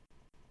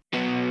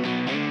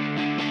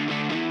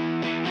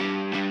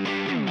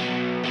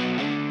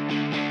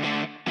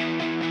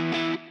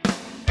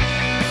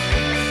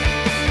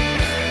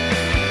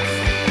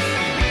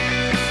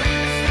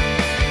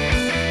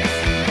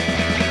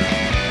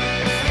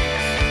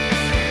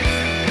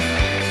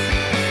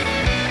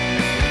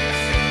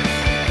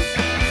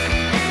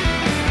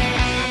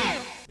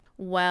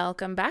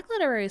Welcome back,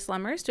 literary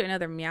slummers, to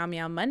another Meow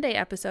Meow Monday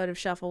episode of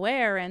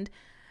Shuffleware. And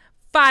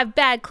 5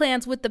 bad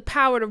clans with the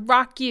power to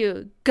rock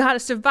you. Gotta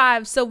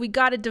survive, so we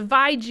gotta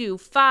divide you.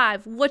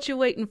 5, what you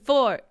waiting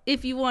for?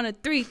 If you want a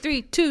 3,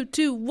 3, 2,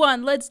 2,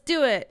 1, let's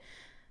do it.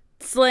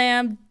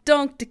 Slam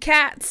dunk to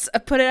cats. I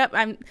put it up.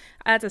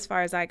 That's as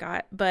far as I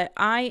got. But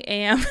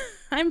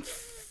I'm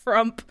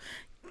Frump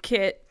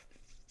Kit.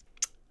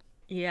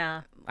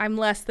 Yeah. I'm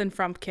less than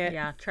Frump Kit.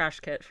 Yeah, trash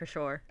kit for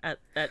sure. At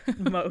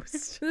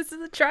most. This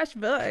is a trash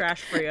book.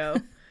 Trash Frio.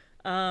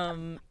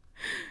 It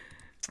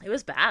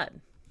was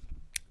bad.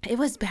 It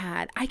was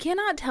bad. I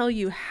cannot tell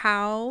you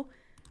how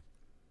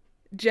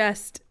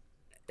just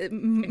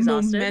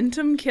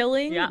momentum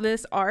killing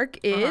this arc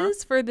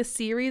is for the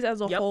series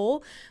as a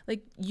whole.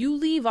 Like, you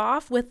leave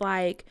off with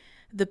like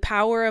the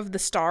power of the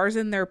stars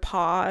in their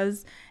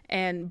paws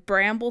and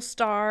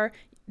Bramblestar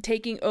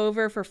taking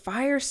over for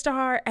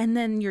Firestar, and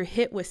then you're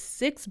hit with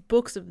 6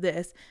 books of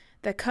this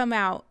that come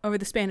out over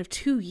the span of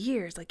 2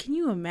 years. Like, can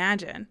you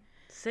imagine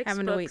 6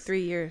 having to wait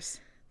 3 years?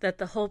 That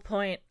the whole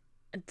point,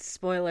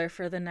 spoiler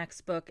for the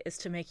next book, is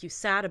to make you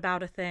sad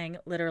about a thing.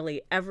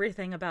 Literally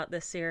everything about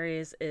this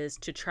series is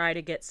to try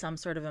to get some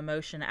sort of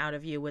emotion out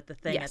of you with the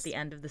thing at the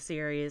end of the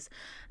series.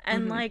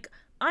 And like,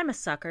 I'm a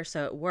sucker,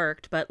 so it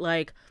worked, but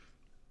like,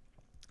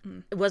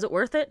 was it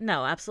worth it?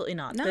 No, absolutely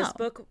not. No. This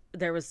book,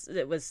 it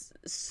was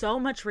so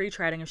much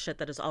retreading of shit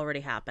that has already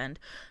happened.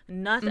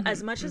 Nothing.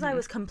 As much as I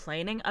was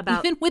complaining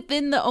about, even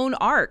within the own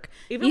arc,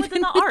 even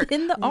within the arc,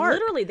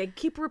 literally,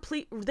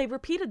 they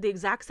repeated the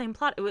exact same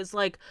plot. It was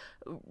like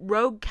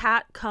Rogue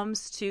Cat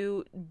comes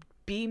to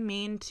be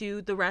mean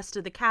to the rest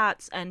of the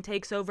cats and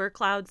takes over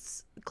Clear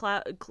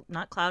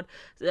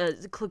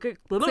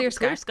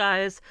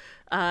Skies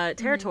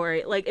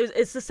territory. Like,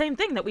 it's the same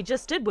thing that we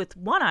just did with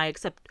One Eye,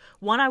 except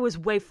One Eye was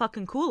way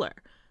fucking cooler.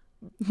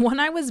 One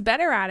Eye was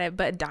better at it,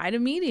 but died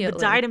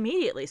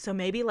immediately. So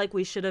maybe like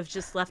we should have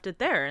just left it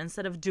there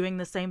instead of doing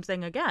the same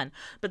thing again.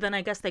 But then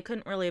I guess they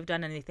couldn't really have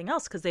done anything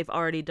else because they've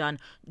already done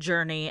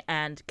Journey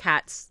and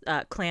Cats,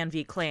 Clan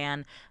v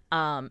Clan.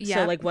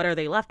 So like, what are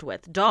they left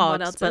with?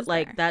 Dogs. But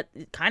like that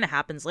kind of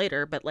happens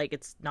later, but like,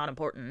 it's not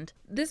important.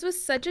 This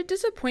was such a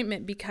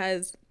disappointment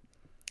because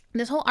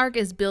this whole arc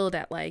is billed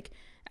at like,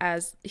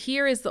 as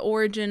here is the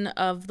origin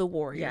of the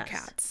warrior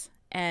cats.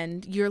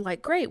 And you're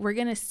like, great, we're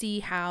going to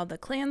see how the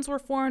clans were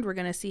formed. We're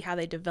going to see how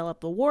they develop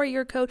the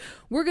warrior code.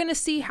 We're going to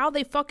see how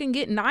they fucking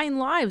get 9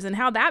 lives and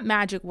how that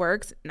magic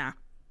works. Nah,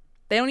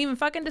 they don't even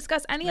fucking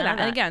discuss any of that.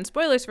 And again,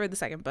 spoilers for the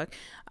second book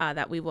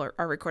that we are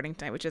recording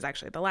tonight, which is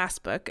actually the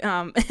last book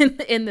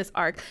in this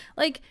arc.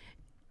 Like,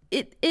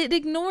 it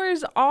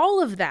ignores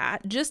all of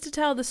that just to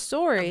tell the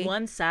story of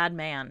one sad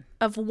man.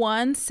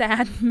 One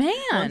sad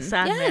man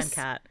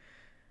cat.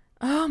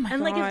 Oh my god.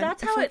 And like, if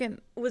that's how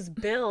it was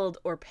billed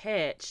or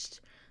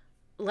pitched,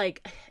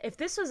 like, if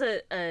this was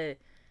a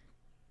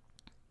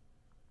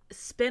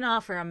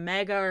spin-off or a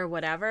mega or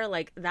whatever,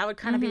 like, that would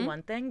kind of be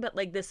one thing, but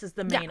like, this is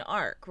the main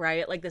arc,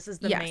 right? Like, this is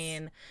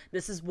the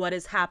this is what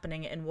is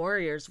happening in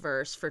Warriors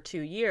verse for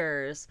 2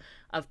 years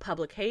of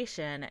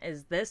publication,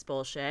 is this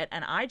bullshit.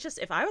 And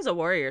if I was a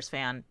Warriors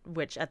fan,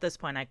 which at this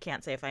point I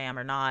can't say if I am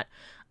or not,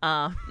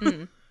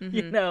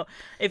 you know,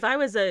 if I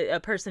was a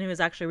person who was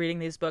actually reading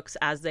these books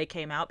as they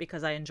came out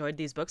because I enjoyed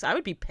these books, I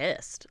would be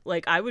pissed.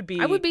 Like, I would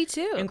be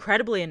too,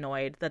 incredibly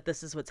annoyed that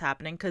this is what's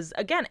happening. Because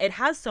again, it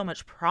has so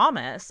much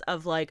promise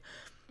of like,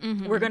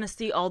 we're going to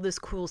see all this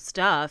cool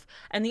stuff.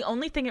 And the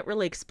only thing it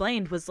really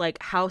explained was like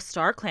how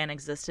StarClan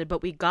existed.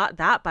 But we got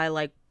that by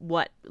like,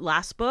 what,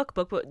 last book?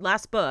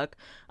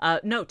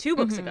 No, 2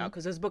 books ago,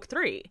 because it was book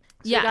 3.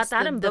 So we got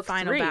that in book 3.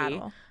 Final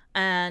battle.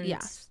 And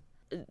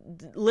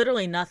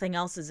literally nothing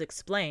else is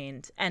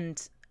explained.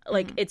 And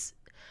like, it's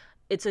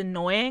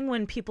annoying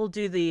when people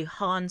do the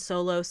Han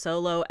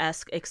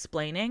Solo-esque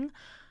explaining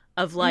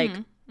of like,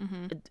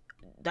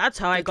 that's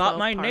how I got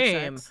my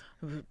name,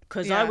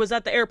 because I was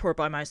at the airport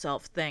by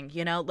myself thing,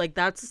 you know, like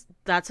that's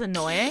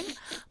annoying.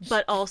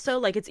 But also,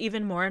 like, it's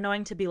even more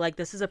annoying to be like,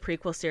 this is a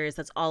prequel series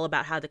that's all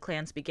about how the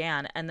clans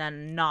began, and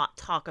then not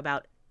talk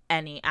about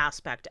any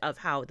aspect of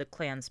how the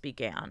clans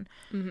began.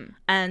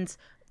 And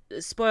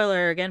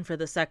spoiler again for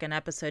the second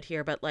episode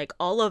here, but like,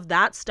 all of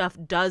that stuff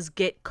does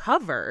get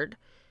covered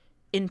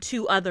in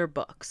 2 other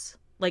books,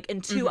 like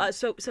in 2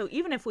 so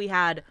even if we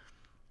had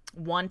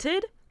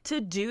wanted to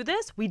do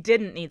this, we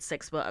didn't need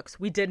 6 books.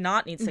 We did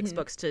not need 6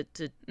 books to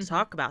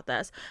talk about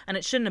this, and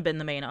it shouldn't have been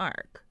the main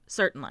arc,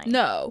 certainly.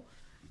 No,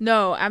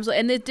 absolutely.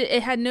 And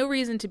it had no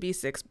reason to be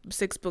six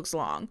books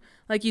long.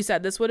 Like you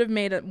said, this would have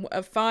made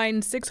a fine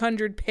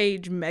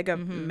 600-page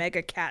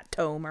mega cat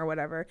tome, or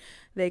whatever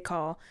they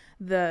call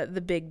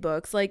the big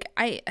books. Like,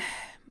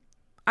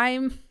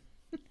 I'm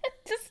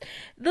just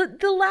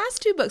the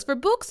last 2 books, for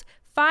books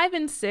 5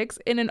 and 6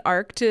 in an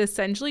arc to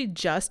essentially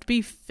just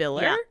be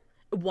filler. Yeah.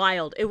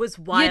 Wild. It was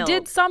wild. You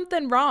did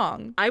something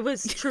wrong. I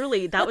was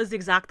truly, that was the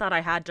exact thought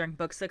I had during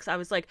book 6. I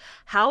was like,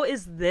 how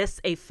is this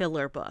a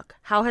filler book?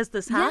 How has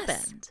this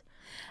happened?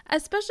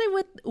 Especially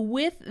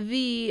with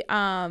the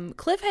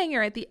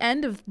cliffhanger at the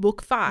end of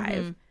book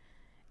 5.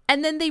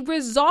 And then they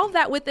resolve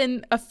that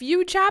within a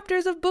few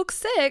chapters of book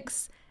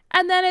 6.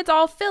 And then it's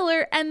all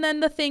filler. And then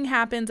the thing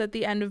happens at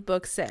the end of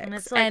book 6. And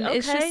it's like, okay.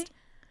 It's just,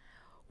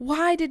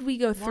 why did we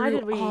go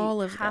through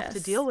all of this? Why did we have to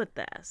deal with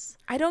this?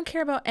 I don't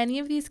care about any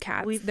of these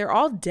cats. They're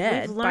all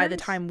dead by the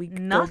time we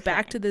go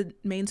back to the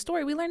main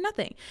story. We learn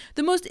nothing.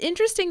 The most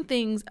interesting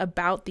things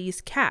about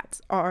these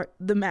cats are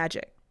the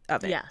magic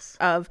of it. Yes.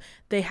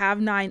 They have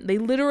 9. The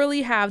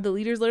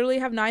leaders literally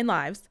have 9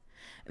 lives.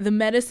 The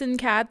medicine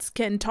cats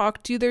can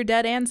talk to their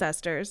dead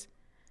ancestors.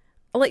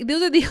 Like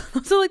those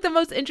are like the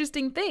most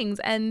interesting things,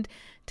 and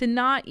to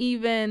not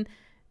even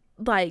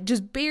like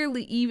just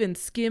barely even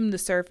skim the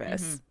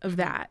surface of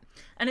that.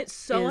 And it's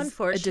so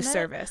unfortunate. A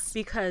disservice.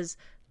 Because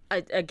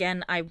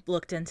again, I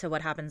looked into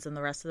what happens in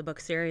the rest of the book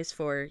series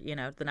for,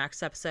 the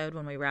next episode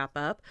when we wrap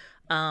up.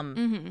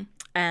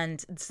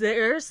 And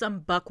there's some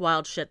buck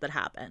wild shit that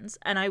happens.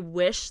 And I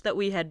wish that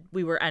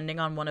we were ending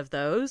on one of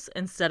those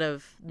instead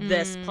of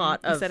this plot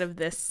instead of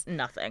this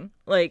nothing.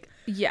 Like,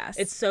 yes.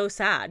 It's so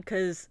sad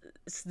because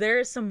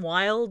there's some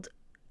wild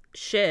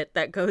shit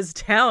that goes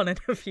down in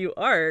a few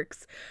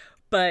arcs.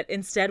 But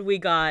instead we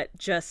got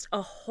just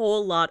a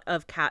whole lot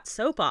of cat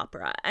soap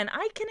opera. And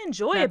I can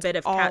enjoy a bit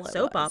of cat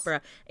soap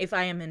opera if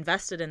I am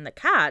invested in the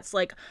cats.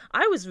 Like,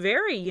 I was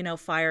very,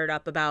 fired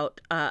up about,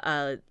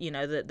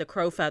 the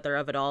crow feather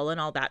of it all and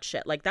all that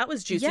shit. Like, that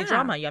was juicy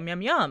drama. Yum,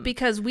 yum, yum.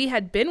 Because we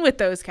had been with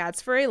those cats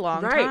for a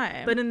long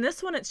time. But in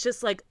this one, it's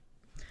just like,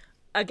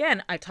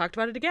 again, I talked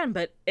about it again,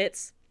 but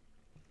it's,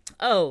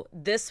 oh,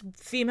 this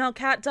female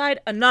cat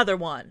died, another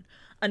one.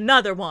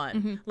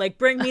 Like,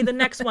 bring me the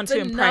next one to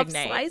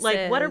impregnate. Slices.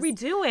 Like, what are we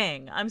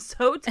doing? I'm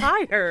so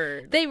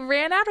tired. They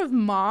ran out of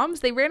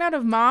moms.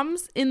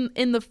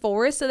 In the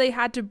forest, so they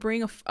had to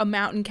bring a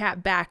mountain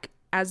cat back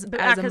as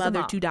a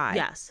mother to die.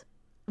 Yes.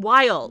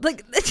 Wild.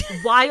 Like,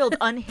 wild,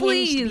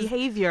 unhinged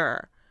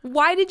behavior.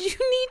 Why did you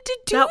need to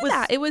do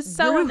that? It was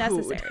so rude.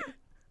 Unnecessary.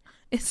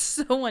 It's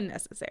so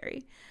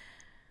unnecessary.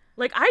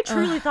 Like, I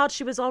truly thought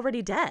she was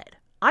already dead.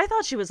 I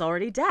thought she was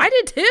already dead. I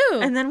did too.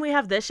 And then we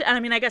have this shit. And I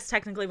mean, I guess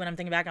technically when I'm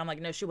thinking back, I'm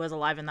like, no, she was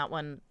alive in that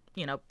one,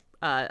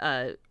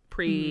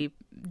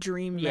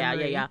 pre-dream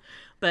memory. Yeah.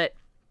 But,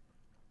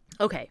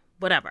 okay,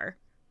 whatever.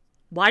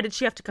 Why did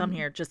she have to come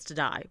here just to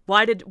die?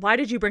 Why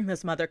did you bring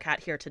this mother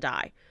cat here to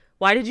die?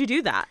 Why did you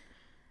do that?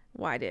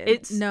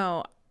 It's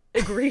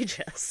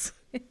egregious.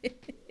 I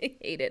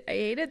hate it. I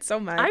hate it so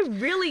much. I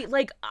really,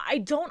 I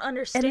don't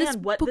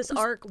understand why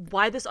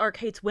this arc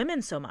hates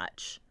women so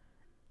much.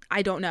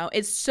 I don't know.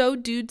 It's so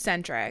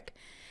dude-centric.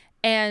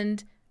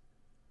 And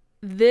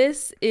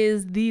this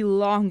is the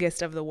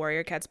longest of the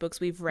Warrior Cats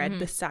books we've read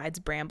besides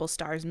Bramble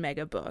Star's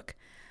mega book.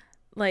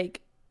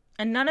 Like,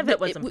 and none of it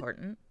was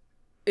important.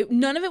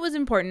 None of it was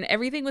important.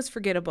 Everything was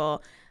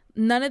forgettable.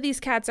 None of these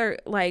cats are,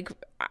 like,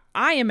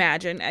 I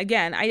imagine,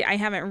 again, I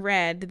haven't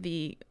read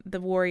the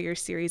Warrior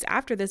series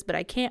after this, but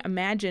I can't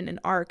imagine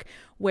an arc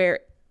where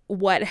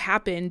what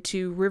happened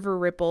to River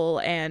Ripple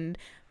and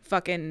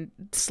fucking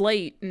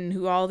Slate and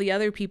who all the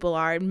other people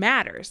are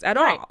matters at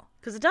all.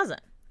 Because it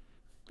doesn't.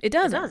 It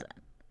doesn't.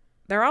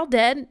 They're all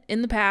dead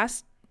in the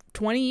past.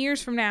 20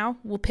 years from now,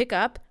 we'll pick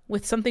up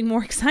with something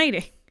more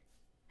exciting.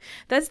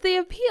 That's the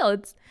appeal.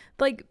 It's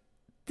like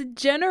the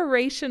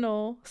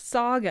generational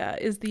saga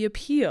is the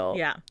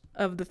appeal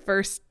of the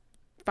first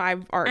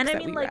 5 arcs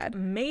that we read.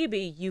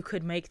 Maybe you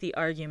could make the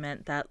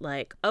argument that,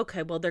 like,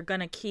 okay, well, they're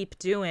going to keep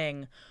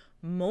doing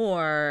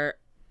more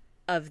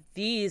of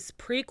these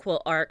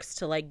prequel arcs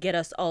to, like, get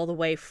us all the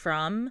way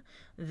from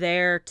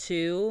there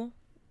to,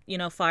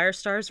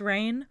 Firestar's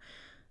reign.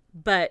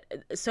 But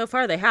so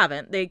far they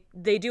haven't.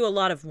 They do a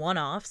lot of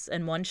one-offs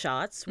and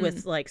one-shots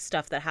with, like,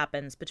 stuff that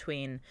happens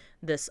between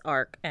this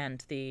arc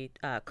and the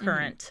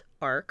current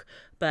arc.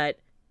 But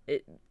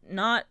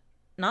not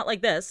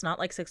like this, not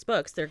like 6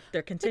 books.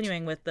 They're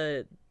continuing with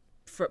the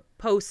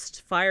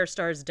post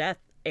Firestar's death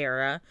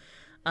era.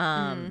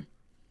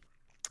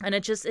 And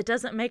it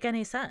doesn't make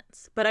any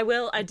sense. But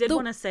I did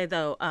want to say,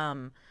 though,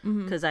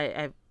 because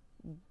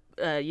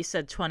you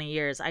said 20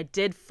 years, I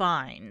did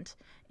find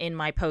in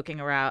my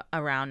poking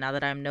around now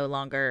that I'm no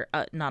longer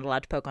not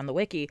allowed to poke on the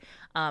wiki,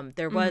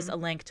 there was a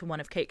link to one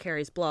of Kate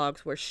Carey's blogs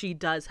where she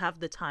does have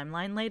the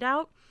timeline laid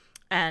out.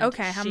 And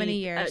how many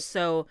years?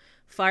 So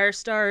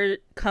Firestar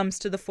comes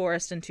to the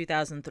forest in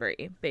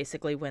 2003,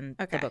 basically when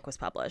the book was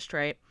published,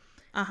 right?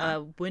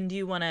 When do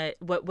you want to,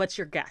 what's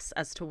your guess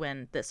as to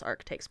when this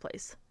arc takes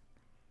place?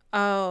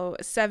 Oh,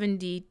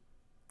 1970s.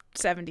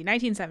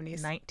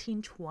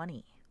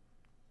 1920.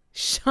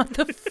 Shut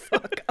the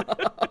fuck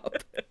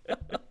up.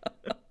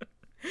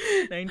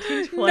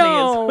 1920 is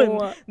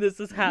when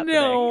this is happening.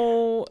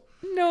 No.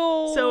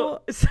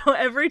 So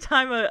every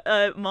time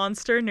a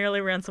monster nearly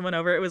ran someone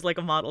over, it was like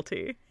a Model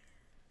T.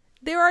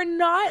 There are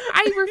not.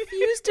 I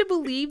refuse to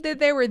believe that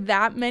there were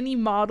that many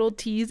Model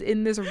Ts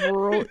in this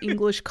rural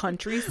English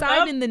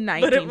countryside in the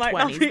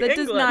 1920s. That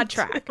does not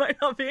track. It might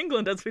not be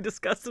England, as we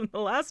discussed in the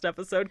last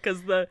episode,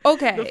 because the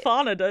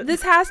fauna does.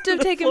 This has to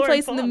have taken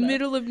place in the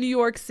middle of New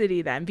York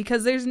City then,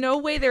 because there's no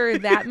way there are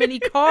that many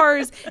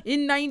cars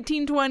in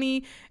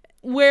 1920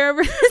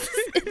 wherever it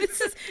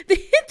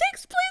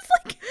takes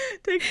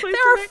place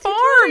there are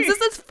farms.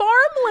 This is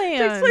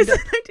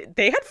farmland.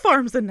 They had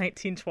farms in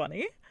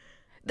 1920.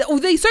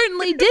 They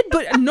certainly did,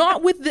 but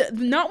not with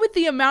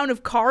the amount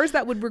of cars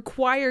that would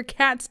require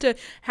cats to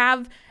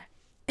have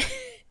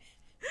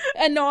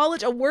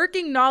a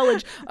working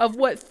knowledge of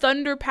what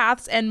thunder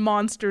paths and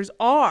monsters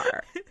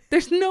are.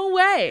 There's no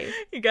way.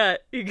 You got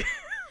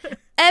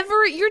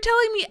You're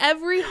telling me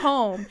every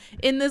home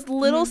in this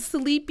little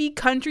sleepy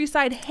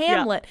countryside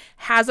hamlet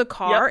has a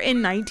car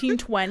in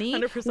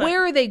 1920? 100%.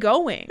 Where are they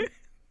going?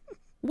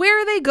 Where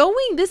are they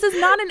going? This is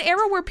not an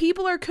era where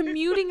people are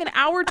commuting an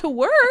hour to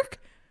work.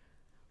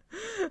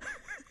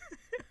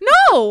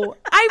 No,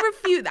 I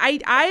refuse.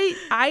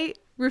 I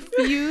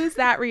refuse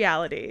that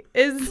reality.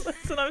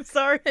 Listen, I'm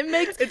sorry. It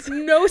makes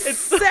no sense.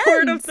 It's the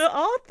word of the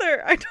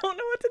author. I don't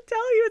know what to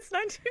tell you. It's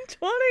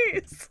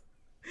 1920s.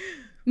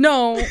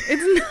 No,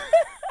 it's not.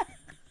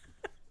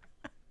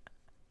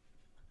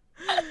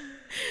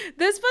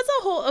 This was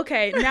a whole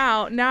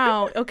now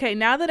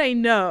that I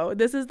know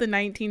this is the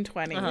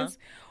 1920s,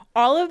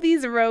 all of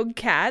these rogue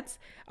cats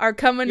are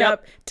coming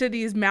up to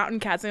these mountain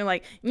cats and they're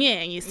like,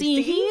 yeah, you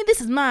see here,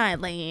 this is my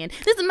land,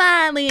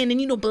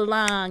 and you don't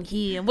belong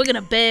here. We're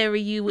gonna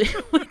bury you. We're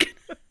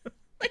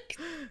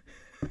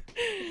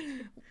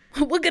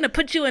gonna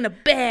put you in a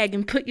bag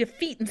and put your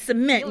feet in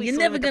cement. You're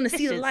never gonna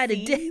see the light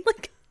of day.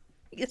 Like,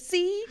 you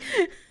see?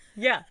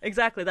 Yeah,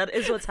 exactly. That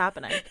is what's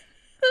happening.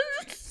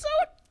 It's so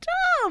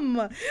dumb.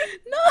 No.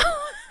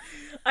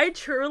 I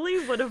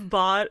truly would have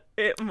bought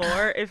it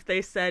more if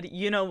they said,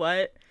 you know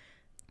what?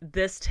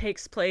 This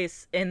takes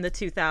place in the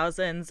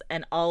 2000s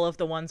and all of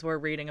the ones we're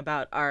reading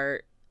about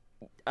are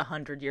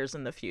 100 years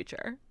in the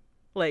future.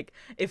 Like,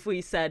 if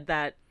we said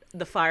that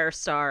the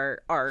Firestar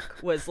arc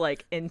was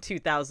like in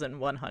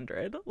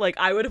 2100, like,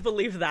 I would have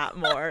believed that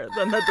more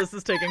than that this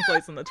is taking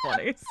place in the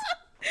 20s.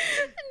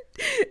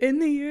 In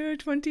the year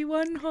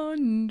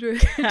 2100,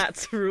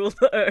 cats rule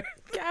the earth.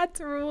 Cats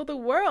rule the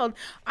world.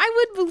 I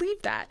would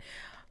believe that.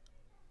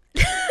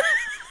 You're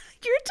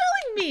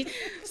telling me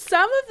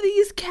some of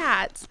these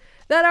cats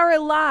that are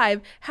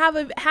alive have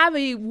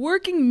a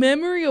working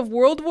memory of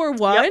World War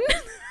I?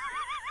 Yep.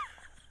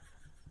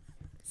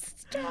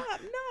 Stop!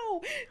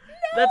 No.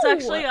 That's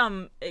actually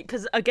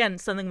because again,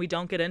 something we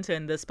don't get into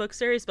in this book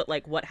series, but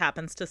like what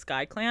happens to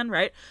Sky Clan,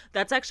 right?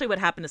 That's actually what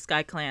happened to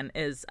Sky Clan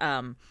is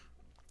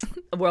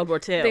World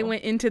War II. They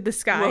went into the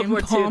sky World and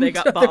War bombed II, they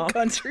got bombed.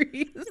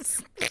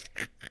 Countries.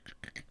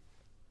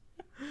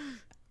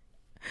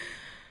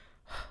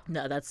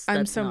 No, that's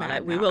I'm so not mad.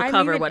 it. We will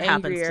cover what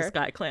happens to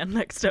Sky Clan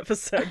next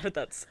episode, but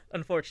that's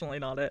unfortunately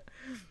not it.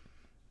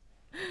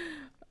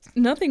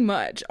 Nothing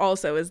much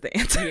also is the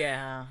answer.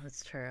 Yeah,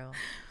 that's true.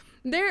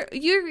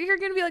 You're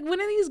gonna be like,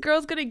 when are these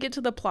girls gonna get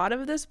to the plot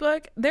of this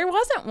book? There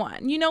wasn't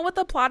one. You know what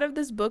the plot of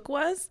this book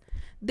was?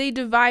 They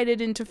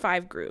divided into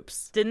 5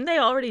 groups. Didn't they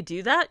already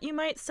do that, you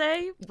might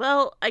say?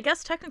 Well, I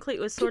guess technically it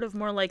was sort of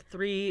more like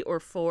 3 or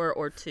 4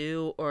 or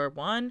 2 or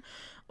 1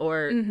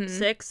 or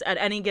 6 at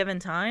any given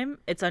time.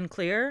 It's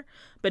unclear.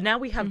 But now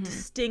we have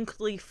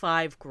distinctly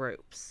 5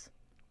 groups.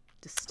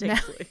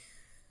 Distinctly?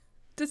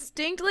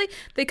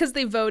 Because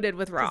they voted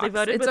with rocks. They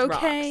voted with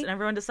rocks, and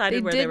everyone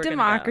decided where they were going to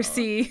go.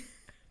 Democracy.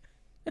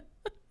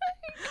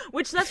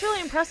 Which, that's really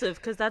impressive,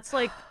 because that's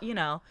like, you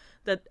know,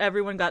 that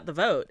everyone got the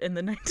vote in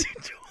the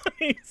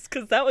 1920s,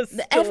 because that was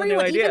still a new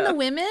idea. Even the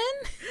women,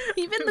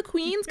 even the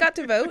queens got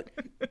to vote.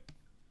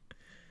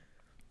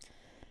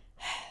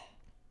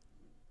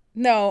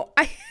 No,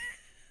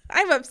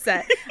 I'm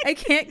upset. I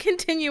can't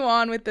continue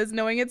on with this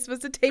knowing it's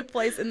supposed to take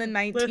place in the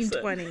 1920s.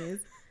 Listen,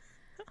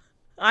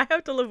 I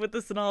have to live with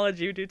this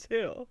knowledge. You do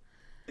too.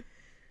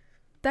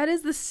 That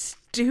is the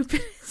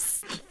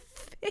stupidest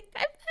thing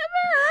I've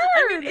ever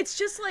heard. I mean, it's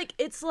just like,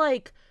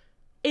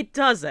 it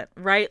doesn't,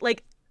 right?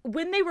 Like,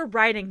 when they were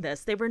writing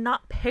this, they were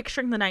not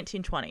picturing the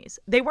 1920s.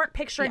 They weren't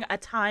picturing a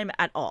time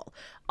at all.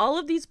 All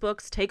of these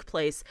books take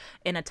place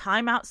in a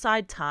time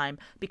outside time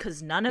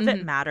because none of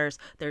it matters.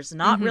 There's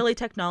not really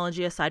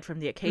technology aside from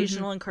the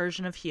occasional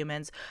incursion of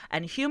humans.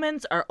 And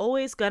humans are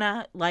always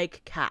gonna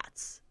like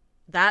cats.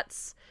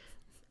 That's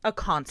a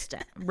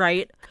constant,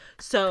 right?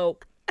 So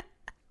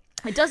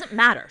it doesn't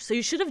matter. So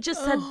you should have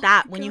just said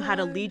that when you had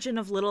a legion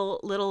of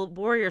little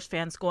Warriors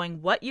fans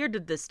going, what year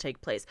did this take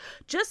place?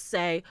 Just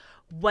say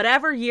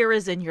whatever year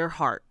is in your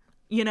heart,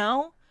 you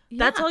know?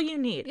 Yeah. That's all you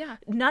need. Yeah.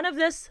 None of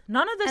this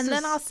and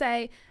then I'll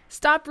say,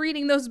 stop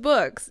reading those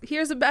books.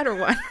 Here's a better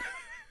one.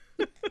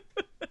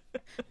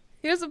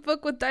 Here's a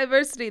book with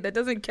diversity that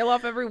doesn't kill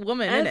off every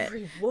woman in it.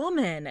 Every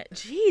woman.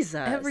 Jesus.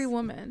 Every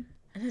woman.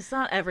 And it's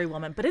not every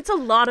woman, but it's a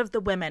lot of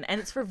the women,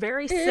 and it's for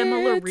very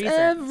similar reasons.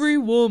 Every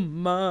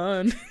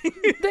woman.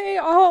 They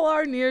all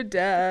are near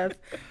death.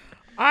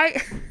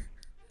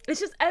 It's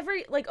just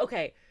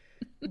okay.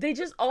 They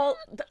just all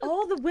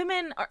the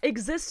women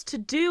exist to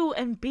do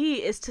and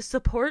be is to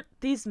support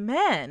these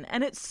men,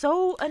 and it's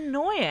so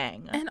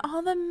annoying. And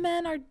all the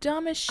men are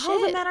dumb as shit. All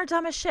the men are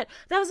dumb as shit.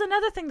 That was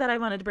another thing that I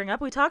wanted to bring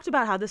up. We talked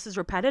about how this is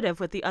repetitive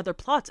with the other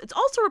plots. It's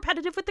also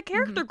repetitive with the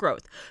character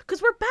growth,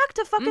 because we're back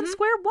to fucking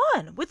square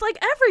one with like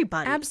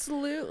everybody.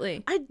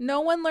 Absolutely.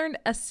 No one learned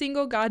a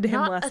single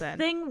goddamn lesson. Not a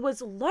thing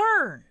was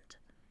learned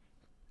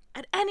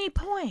at any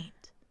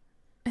point.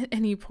 At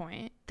any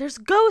point. There's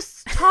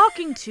ghosts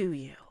talking to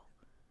you.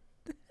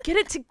 Get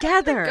it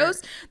together.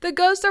 The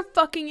ghosts are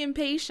fucking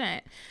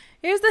impatient.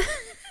 Here's the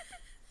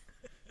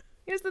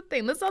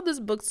thing. That's how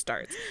this book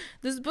starts.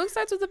 This book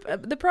starts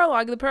with the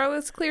prologue. The prologue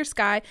is clear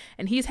sky,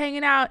 and he's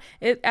hanging out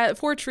at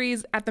Four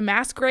Trees, at the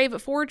mass grave at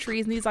Four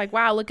Trees, and he's like,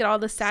 wow, look at all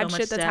the sad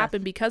shit that's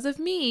happened because of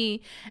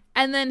me.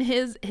 And then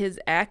his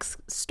ex,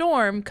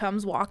 Storm,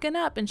 comes walking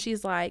up, and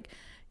she's like,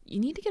 you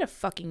need to get a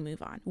fucking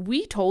move on.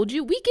 We told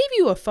you. We gave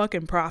you a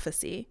fucking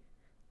prophecy.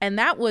 And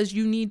that was,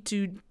 you need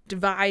to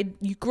divide,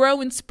 you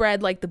grow and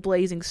spread like the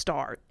blazing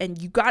star.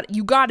 And you got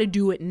to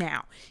do it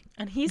now.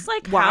 And he's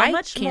like, how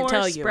much more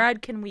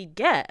spread can we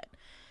get?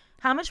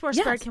 How much more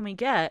spread can we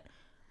get?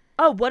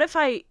 Oh, what if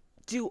I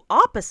do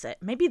opposite?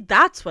 Maybe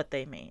that's what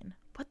they mean.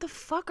 What the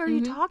fuck are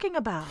you talking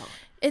about?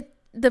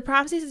 The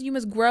prophecy says you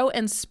must grow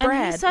and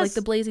spread like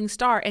the blazing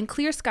star. And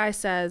Clear Sky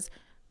says,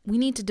 we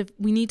need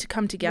to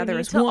come together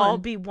as one. We need to all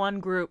be one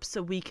group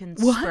so we can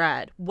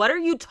spread. What are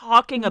you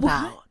talking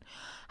about? What?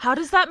 How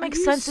does that make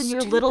sense in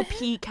your little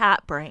pea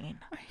cat brain?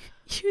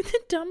 You're the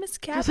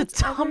dumbest cat. You're the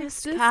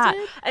dumbest cat.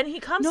 And he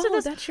comes to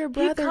this. That's your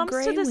brother, he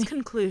comes to this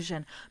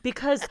conclusion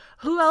because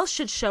who else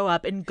should show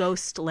up in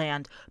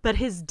Ghostland but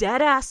his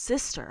dead ass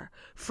sister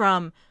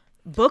from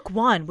book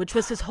 1, which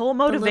was his whole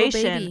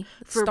motivation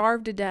for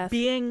starved to death,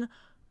 being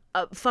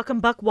fucking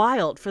buck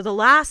wild for the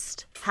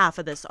last half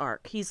of this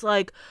arc. He's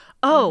like,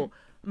 oh,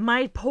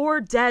 my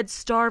poor dead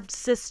starved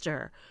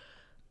sister.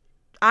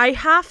 I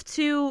have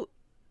to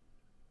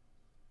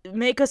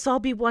make us all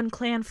be one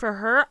clan for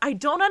her. I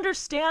don't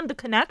understand the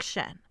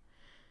connection.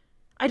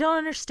 I don't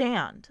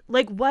understand.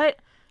 Like, what?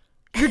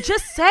 You're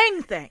just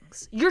saying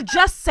things. You're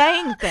just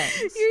saying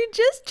things. You're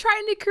just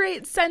trying to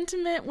create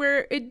sentiment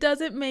where it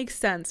doesn't make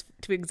sense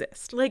to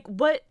exist. Like,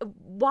 what?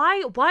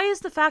 Why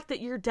is the fact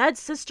that your dead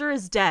sister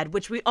is dead,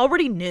 which we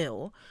already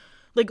knew,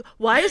 like,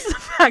 why is the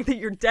fact that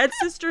your dead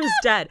sister is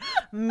dead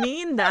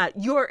mean that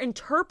you're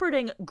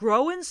interpreting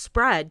grow and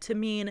spread to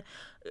mean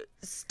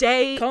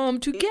come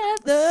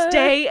together,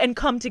 stay and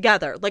come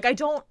together? Like, I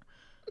don't.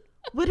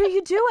 What are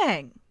you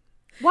doing?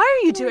 Why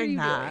are you doing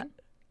that?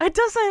 It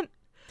doesn't,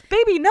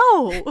 baby.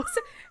 No. But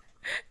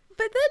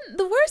then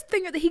the worst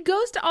thing is that he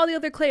goes to all the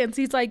other clans.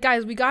 He's like,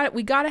 guys, we got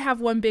to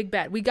have one big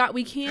bet. We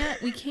can't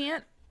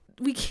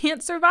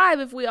survive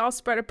if we all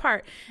spread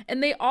apart.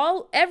 And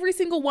every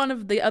single one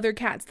of the other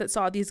cats that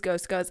saw these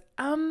ghosts goes,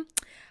 I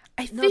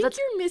think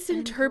you're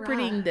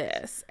misinterpreting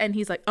this. And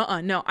he's like,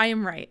 no, I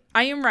am right.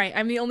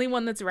 I'm the only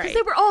one that's right. Because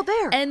they were all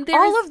there. And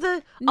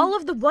all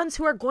of the ones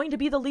who are going to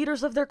be the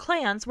leaders of their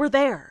clans were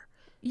there.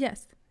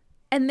 Yes.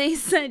 And they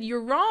said,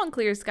 you're wrong,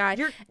 Clear Sky.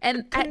 You're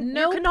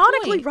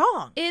canonically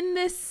wrong. In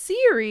this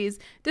series,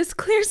 does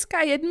Clear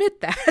Sky admit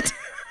that?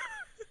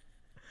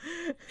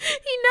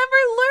 He never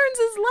learns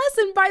his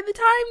lesson by the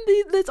time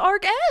this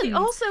arc ends. He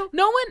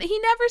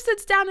never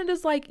sits down and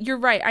is like, you're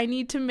right, I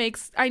need to make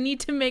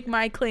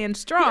my clan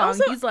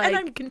strong. He's like,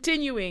 I'm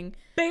continuing.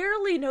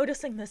 Barely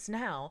noticing this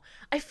now.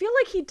 I feel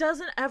like he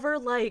doesn't ever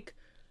like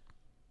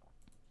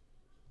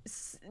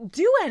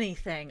do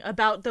anything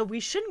about we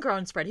shouldn't grow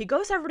and spread. He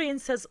goes to everybody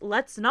and says,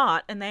 let's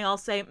not, and they all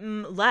say,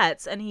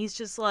 let's, and he's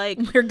just like,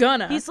 we're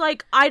gonna. He's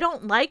like, I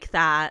don't like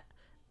that,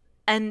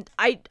 and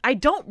I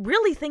don't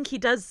really think he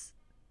does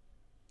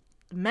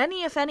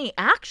many, if any,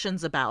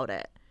 actions about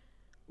it.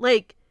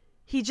 Like,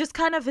 he just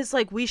kind of is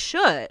like, we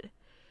should.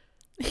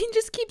 He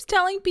just keeps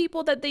telling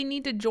people that they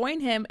need to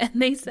join him,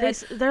 and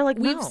they're like,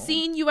 we've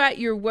seen you at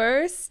your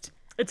worst.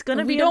 It's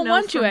gonna be. We don't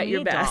want you at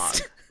your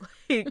best.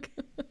 Like,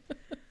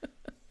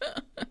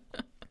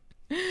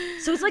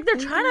 so it's like they're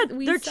trying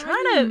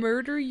to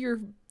murder your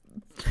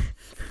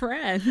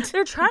friend.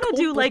 They're trying to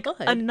do like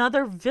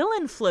another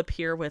villain flip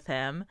here with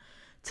him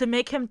to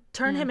make him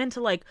turn him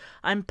into like,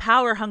 I'm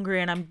power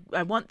hungry and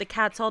I want the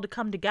cats all to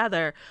come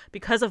together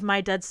because of my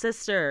dead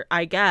sister,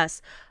 I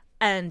guess.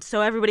 And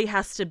so everybody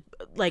has to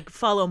like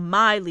follow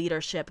my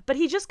leadership. But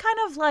he just kind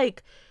of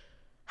like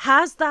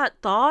has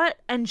that thought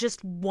and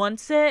just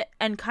wants it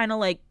and kind of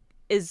like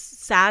is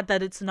sad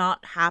that it's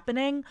not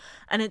happening.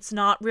 And it's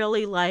not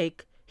really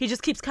like, he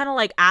just keeps kind of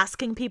like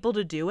asking people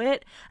to do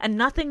it and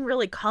nothing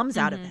really comes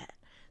out of it.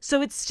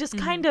 So it's just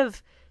kind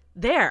of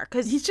there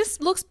because he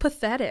just looks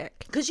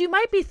pathetic. Because you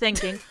might be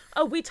thinking,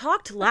 oh, we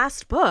talked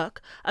last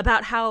book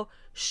about how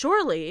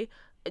surely,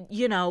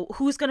 you know,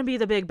 who's going to be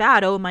the big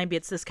bad? Oh, maybe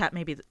it's this cat,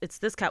 maybe it's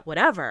this cat,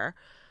 whatever.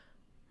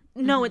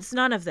 No, it's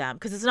none of them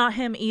because it's not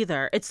him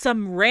either. It's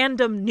some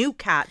random new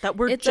cat that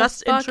we're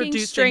just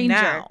introducing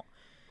now.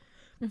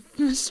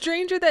 A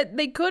stranger that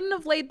they couldn't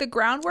have laid the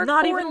groundwork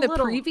for in the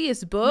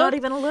previous book. Not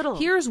even a little.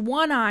 Here's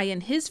One Eye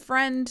and his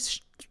friend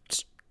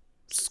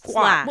Squat.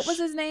 Slash. What was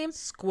his name?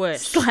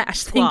 Squish.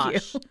 Slash. Thank you.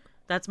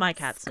 That's my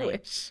cat's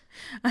Squish.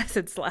 Name. I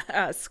said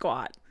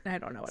squat. I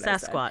don't know what I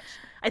said. Sasquatch.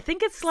 I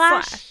think it's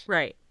Slash.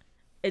 Right.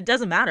 It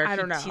doesn't matter. I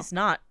don't know. He's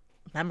not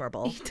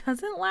memorable. He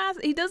doesn't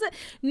last. He doesn't.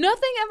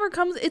 Nothing ever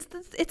comes.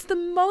 It's the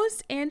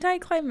most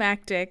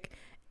anticlimactic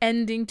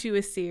ending to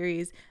a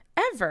series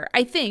ever.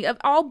 I think of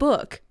all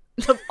book.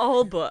 Of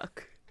all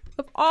book.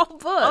 Of all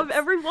books. Of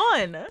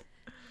everyone.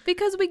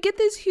 Because we get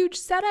this huge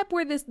setup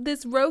where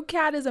this rogue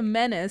cat is a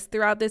menace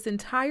throughout this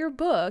entire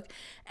book.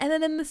 And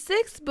then in the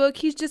 6th book,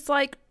 he's just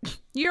like,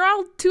 you're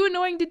all too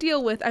annoying to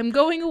deal with. I'm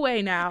going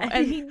away now.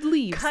 And he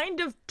leaves. Kind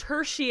of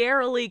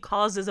tertiarily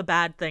causes a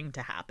bad thing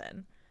to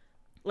happen.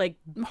 Like,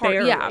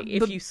 barely,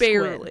 if you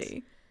barely.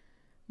 Squint.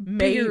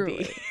 Maybe.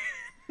 Barely.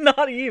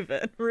 Not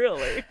even,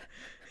 really.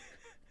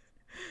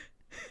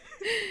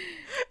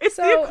 It's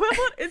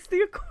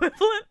the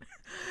equivalent.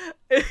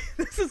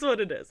 This is what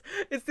it is.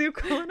 It's the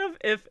equivalent of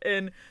if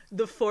in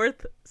the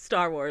 4th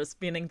Star Wars,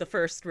 meaning the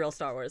first real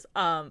Star Wars,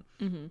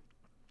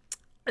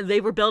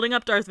 they were building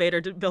up Darth Vader,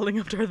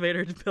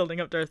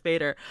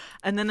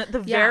 and then at the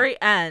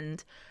very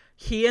end,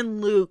 he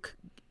and Luke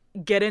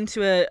get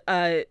into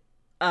a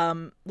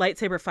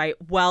lightsaber fight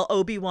while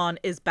Obi-Wan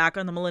is back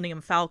on the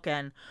Millennium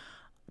Falcon,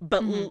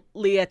 but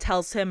Leia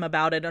tells him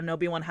about it, and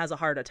Obi-Wan has a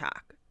heart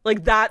attack.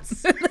 Like,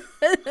 that's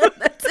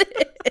that's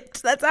it.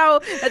 That's how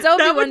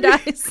Obi-Wan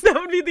dies. That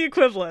would be the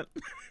equivalent.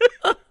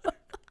 And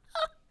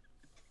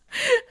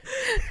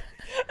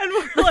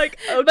we're like,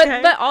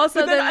 okay. But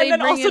also then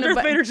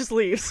Darth Vader just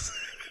leaves.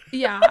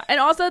 Yeah, and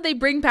also they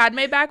bring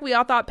Padme back. We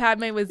all thought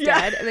Padme was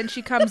dead, and then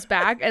she comes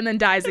back and then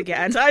dies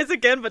again.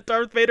 But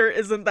Darth Vader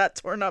isn't that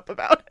torn up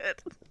about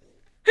it.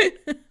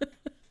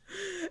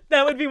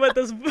 That would be what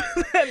the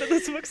end of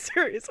this book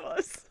series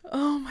was.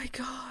 Oh my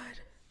god.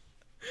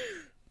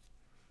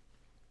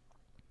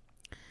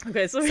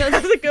 Okay, so we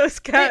have the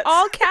ghost cats.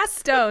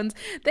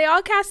 They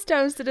all cast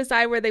stones. To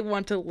decide where they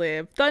want to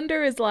live.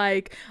 Thunder is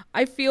like,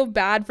 I feel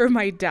bad for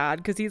my dad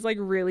because he's like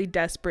really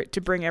desperate to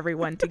bring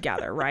everyone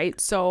together,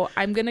 right? So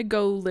I'm going to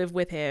go live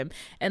with him.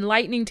 And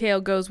Lightning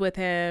Tail goes with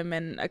him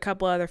and a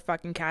couple other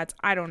fucking cats.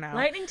 I don't know.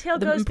 Lightning Tail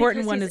goes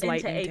important because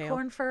he's into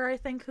Acorn Fur, I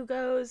think, who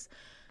goes.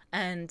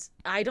 And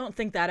I don't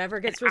think that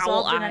ever gets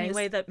resolved in any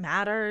way that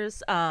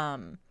matters.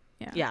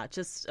 Yeah,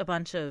 just a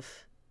bunch of...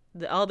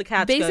 all the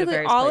cats go to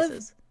various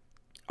places.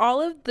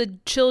 All of the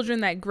children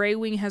that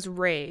Greywing has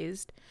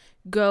raised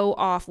go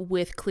off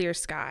with Clear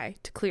Sky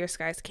to Clear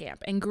Sky's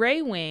camp. And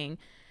Greywing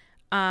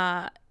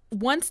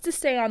wants to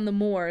stay on the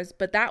moors,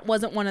 but that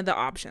wasn't one of the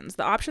options.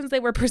 The options they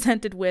were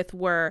presented with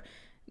were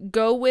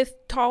go with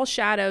Tall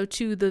Shadow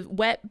to the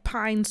wet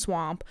pine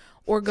swamp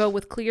or go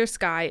with Clear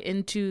Sky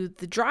into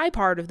the dry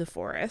part of the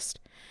forest.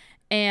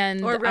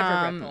 Or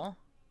River Ripple.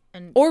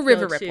 Or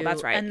River Ripple,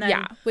 that's right. And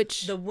then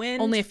which the wind,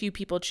 only a few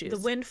people choose. The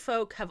wind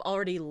folk have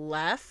already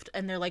left,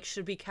 and they're like,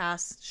 should we join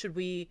should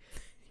we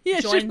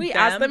them?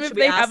 Ask them if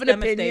they have an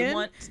opinion? If they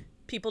want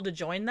people to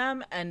join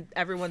them? And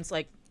everyone's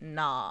like,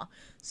 nah.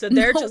 So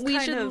they're we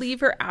should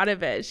leave her out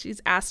of it. She's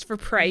asked for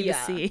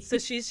privacy. Yeah. So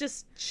she's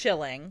just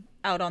chilling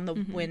out on the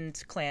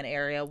Wind Clan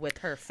area with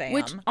her fam.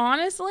 Which,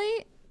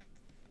 honestly,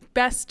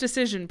 best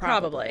decision,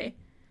 probably.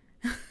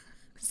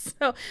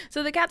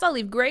 So the cats all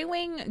leave.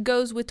 Greywing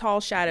goes with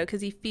Tall Shadow because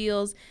he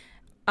feels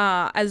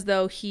as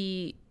though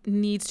he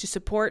needs to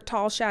support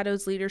Tall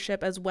Shadow's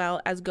leadership as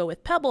well as go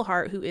with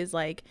Pebbleheart, who is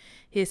like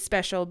his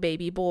special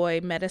baby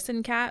boy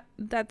medicine cat.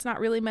 That's not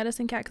really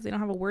medicine cat because they don't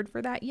have a word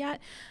for that yet.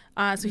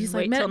 So he's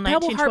like,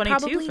 Pebbleheart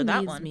probably for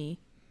that needs me.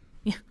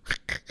 Yeah.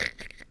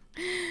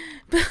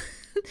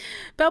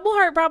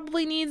 Pebbleheart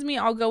probably needs me.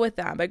 I'll go with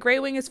that. But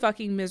Greywing is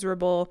fucking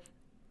miserable.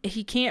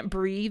 He can't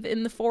breathe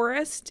in the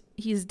forest.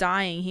 He's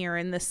dying here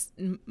in this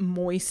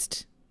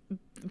moist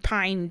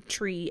pine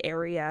tree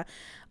area.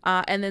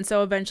 And then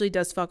so eventually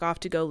does fuck off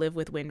to go live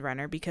with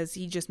Windrunner because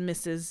he just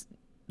misses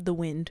the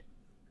wind.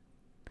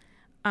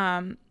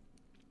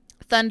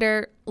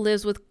 Thunder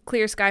lives with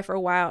Clear Sky for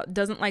a while.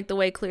 Doesn't like the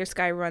way Clear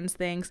Sky runs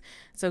things.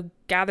 So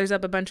gathers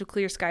up a bunch of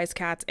Clear Sky's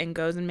cats and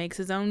goes and makes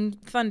his own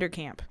Thunder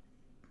camp.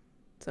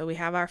 So we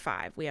have our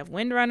 5. We have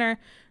Windrunner,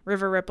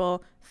 River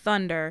Ripple,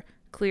 Thunder,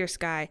 Clear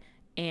Sky,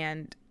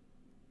 and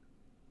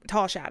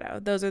Tall Shadow.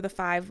 Those are the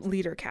 5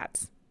 leader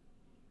cats.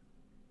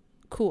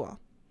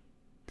 Cool.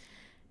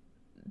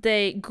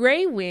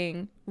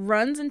 Greywing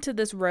runs into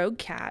this rogue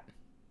cat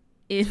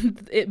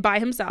by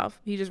himself.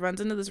 He just runs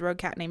into this rogue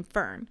cat named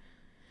Fern.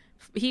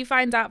 He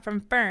finds out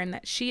from Fern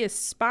that she is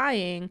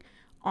spying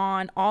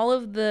on all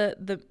of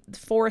the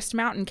forest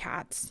mountain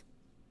cats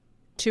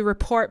to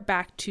report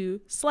back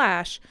to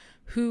Slash,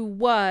 who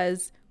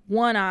was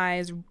One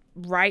Eye's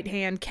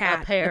right-hand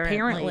cat,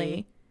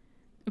 apparently.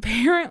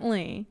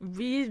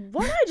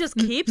 One Eye just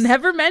keeps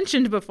never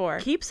mentioned before.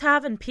 Keeps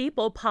having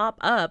people pop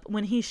up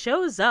when he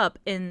shows up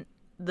in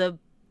the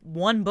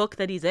one book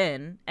that he's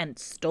in and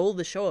stole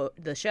the show.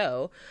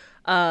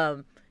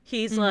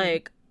 He's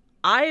like,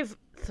 I've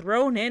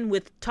thrown in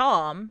with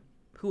Tom,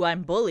 who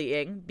I'm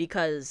bullying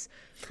because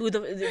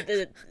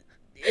it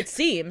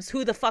seems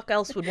who the fuck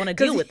else would want to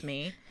deal with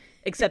me.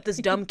 except this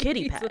dumb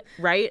kitty pet,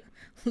 right?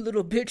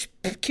 Little bitch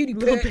kitty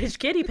pet. Little bitch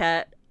kitty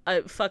pet.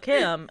 Fuck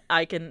him.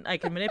 I can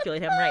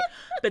manipulate him, right?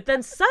 But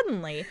then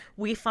suddenly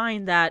we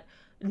find that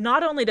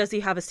not only does he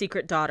have a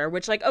secret daughter,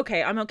 which, like,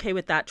 okay, I'm okay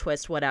with that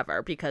twist,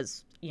 whatever,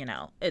 because, you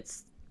know,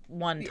 it's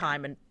one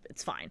time and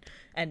it's fine.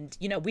 And,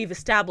 you know, we've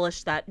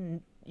established that,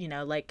 you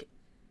know, like,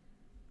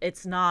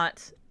 it's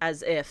not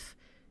as if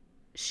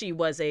she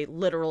was a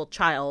literal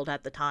child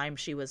at the time.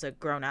 She was a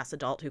grown-ass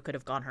adult who could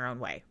have gone her own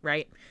way,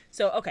 right?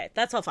 So, okay,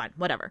 that's all fine,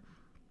 whatever.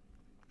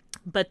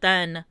 But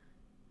then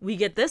we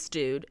get this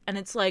dude, and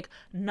it's like,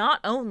 not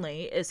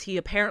only is he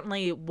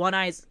apparently One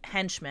Eye's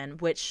henchman,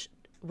 which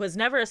was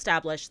never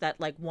established that,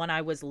 like, One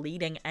Eye was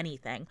leading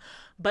anything,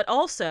 but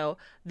also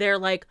they're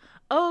like,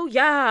 oh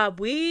yeah,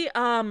 we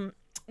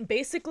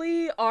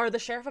basically are the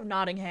sheriff of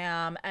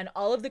Nottingham, and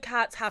all of the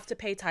cats have to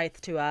pay tithe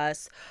to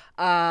us.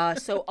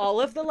 So all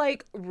of the,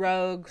 like,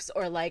 rogues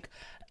or, like,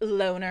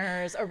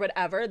 loners or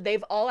whatever,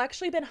 they've all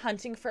actually been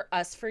hunting for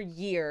us for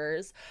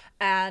years,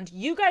 and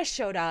you guys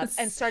showed up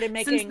and started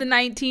making since the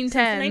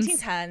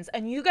 1910s,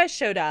 and you guys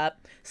showed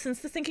up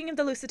since the sinking of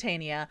the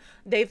Lusitania.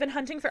 They've been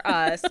hunting for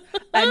us,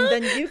 and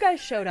then you guys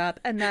showed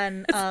up, and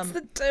then it's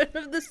the turn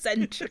of the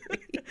century.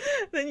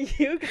 Then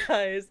you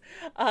guys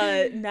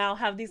now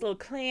have these little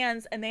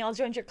clans, and they all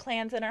joined your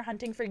clans and are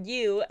hunting for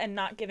you and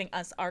not giving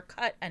us our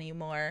cut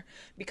anymore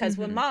because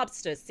we're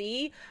mobsters.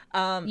 See,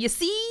 you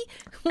see,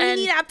 we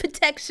need our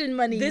protection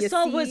money. This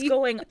all was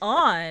going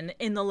on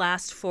in the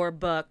last 4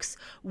 books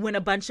when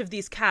a bunch of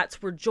these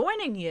cats were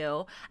joining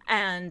you,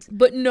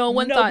 but no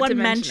one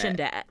mentioned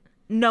it.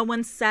 No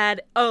one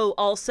said, oh,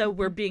 also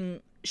we're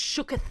being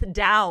shooketh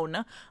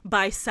down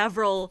by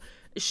several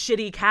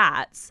shitty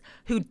cats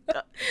who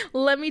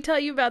let me tell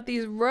you about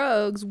these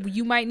rogues.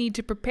 You might need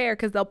to prepare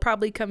because they'll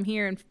probably come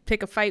here and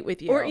pick a fight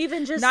with you, or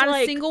even just not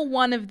a single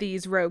one of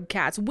these rogue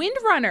cats.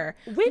 Windrunner,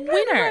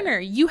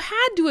 you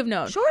had to have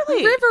known.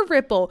 Surely. River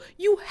Ripple,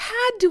 you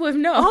had to have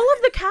known. All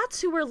of the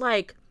cats who were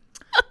like,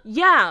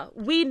 yeah,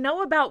 we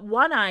know about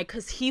One Eye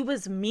because he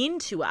was mean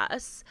to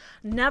us.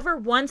 Never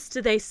once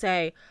do they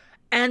say,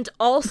 and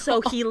also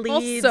he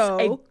leads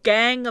a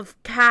gang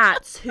of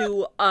cats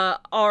who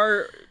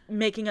are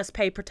making us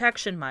pay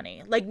protection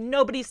money. Like,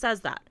 nobody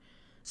says that.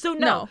 So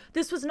no,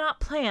 this was not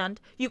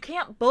planned. You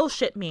can't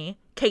bullshit me,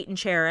 Kate and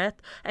Cherith,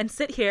 and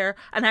sit here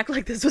and act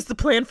like this was the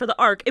plan for the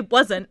arc. It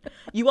wasn't.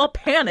 You all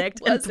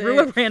panicked and threw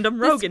a random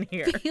rogue in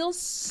here. It feels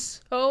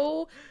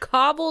so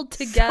cobbled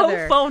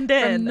together. So phoned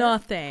in. From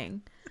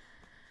nothing.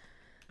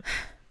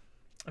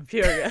 I'm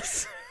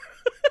furious.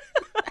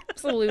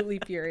 Absolutely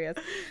furious.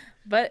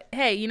 But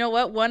hey, you know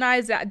what? One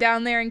Eye's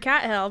down there in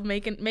cat hell,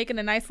 making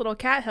a nice little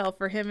cat hell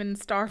for him and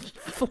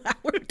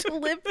Starflower to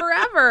live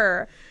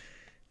forever.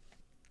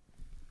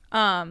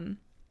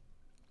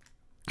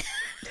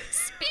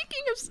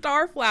 Speaking of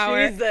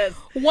Starflower, Jesus.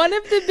 One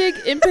of the big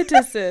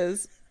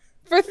impetuses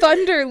for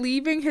Thunder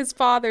leaving his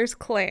father's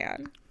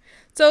clan.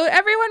 So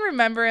everyone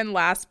remember in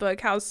last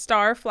book how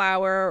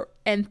Starflower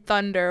and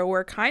Thunder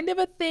were kind of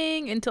a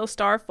thing until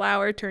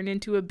Starflower turned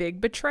into a big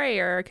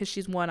betrayer because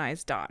she's One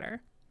Eye's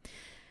daughter.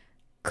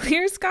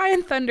 Clear Sky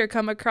and Thunder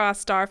come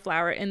across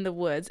Starflower in the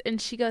woods, and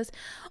she goes,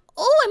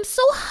 "Oh, I'm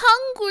so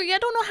hungry. I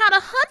don't know how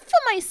to hunt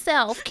for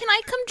myself. Can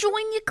I come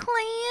join your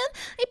clan?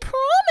 I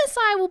promise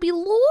I will be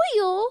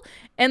loyal."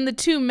 And the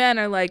two men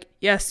are like,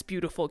 "Yes,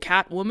 beautiful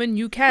cat woman,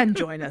 you can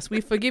join us.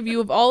 We forgive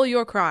you of all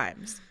your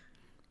crimes."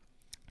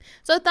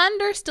 So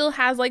Thunder still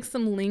has like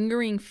some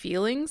lingering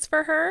feelings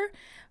for her.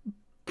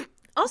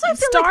 Also, I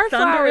feel like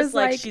Thunder is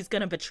like she's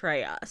gonna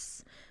betray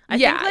us.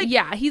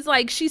 Yeah. He's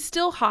like, she's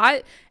still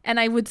hot, and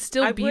I would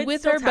still be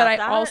with her, but I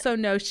also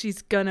know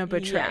she's gonna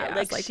betray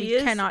us. Like we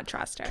cannot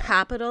trust her.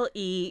 Capital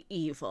E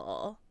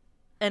evil,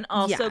 and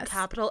also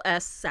capital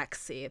S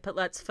sexy. But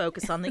let's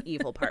focus on the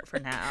evil part for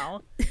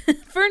now.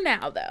 For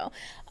now, though.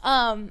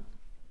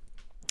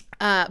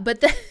 But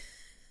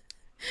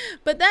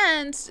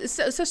then,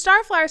 so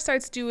Starflower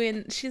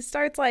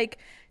starts like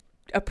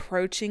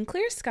approaching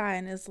Clear Sky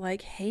and is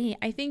like, "Hey,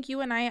 I think you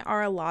and I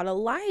are a lot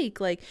alike.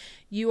 Like,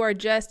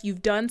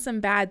 you've done some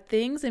bad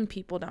things and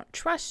people don't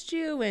trust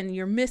you and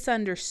you're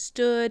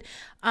misunderstood.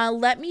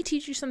 Let me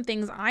teach you some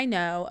things I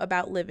know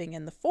about living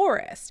in the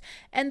forest."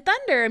 And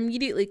Thunder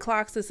immediately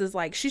clocks this as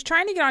like, she's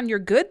trying to get on your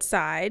good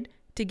side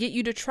to get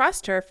you to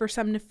trust her for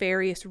some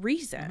nefarious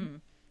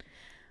reason.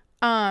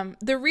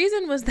 The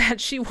reason was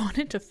that she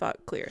wanted to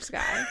fuck Clear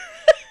Sky.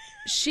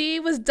 She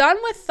was done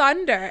with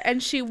Thunder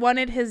and she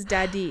wanted his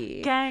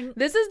daddy. Gang.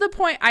 This is the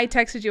point I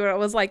texted you and I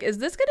was like, is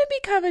this going to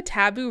become a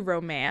taboo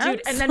romance?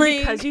 Dude, and then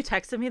because you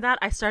texted me that,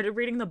 I started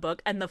reading the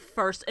book, and the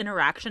first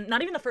interaction,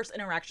 not even the first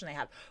interaction they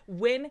have,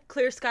 when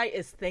Clear Sky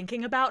is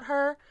thinking about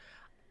her,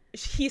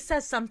 he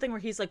says something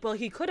where he's like, well,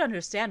 he could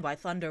understand why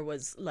Thunder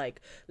was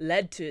like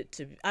led to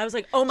I was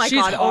like, oh my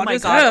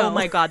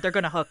god, they're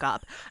gonna hook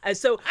up. And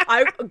so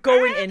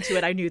going into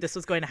it, I knew this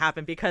was going to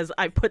happen because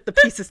I put the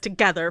pieces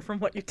together from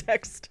what you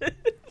texted.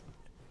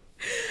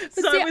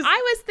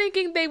 I was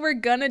thinking they were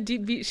gonna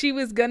she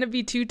was gonna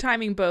be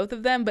two-timing both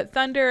of them, but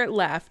Thunder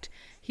left.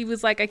 He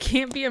was like, I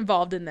can't be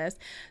involved in this.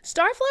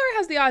 Starflower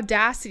has the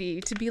audacity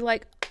to be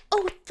like,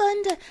 oh,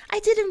 Thunder, I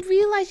didn't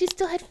realize you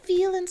still had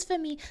feelings for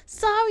me.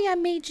 Sorry I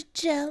made you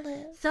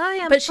jealous. Sorry,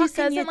 but she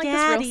says it in like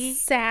this real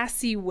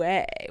sassy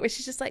way, where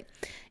she's just like,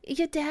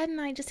 your dad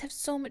and I just have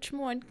so much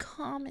more in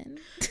common.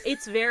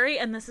 It's very,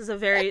 and this is a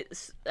very...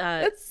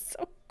 That's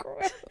so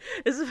gross.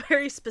 This is a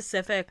very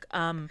specific...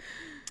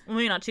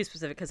 maybe not too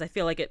specific, because I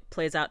feel like it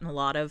plays out in a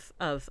lot of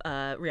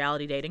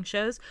reality dating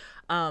shows.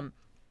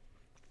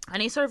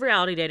 Any sort of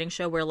reality dating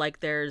show where like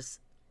there's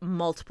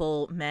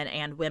multiple men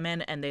and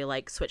women and they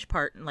like switch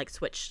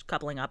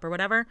coupling up or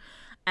whatever,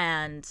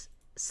 and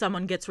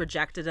someone gets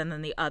rejected and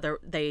then the other,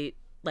 they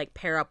like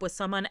pair up with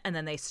someone and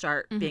then they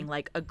start being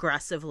like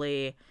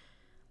aggressively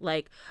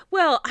like,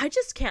 well, I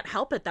just can't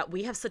help it that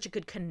we have such a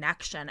good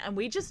connection and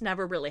we just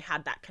never really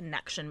had that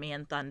connection, me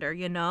and Thunder,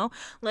 you know?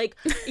 Like,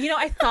 you know,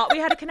 I thought we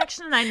had a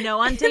connection, and I know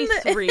on day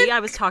 3 I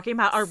was talking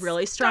about our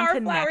really strong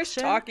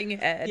connection. Talking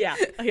head. Yeah,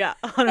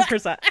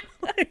 100%.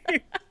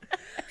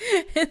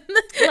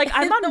 Like,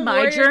 I'm on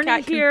my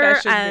journey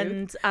here,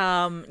 and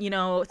you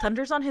know,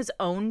 Thunder's on his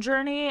own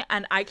journey,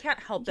 and I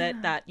can't help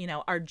it that, you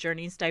know, our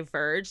journeys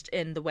diverged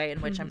in the way in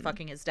which I'm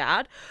fucking his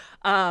dad.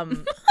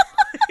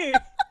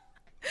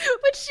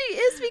 Which she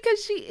is,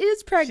 because she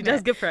is pregnant. She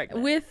does get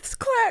pregnant. With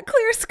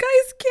Clear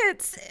Sky's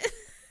kids.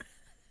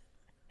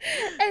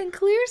 And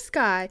Clear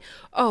Sky,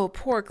 oh,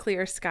 poor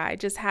Clear Sky,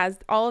 just has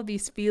all of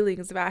these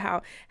feelings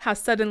about how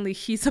suddenly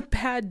he's a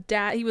bad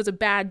dad. He was a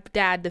bad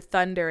dad to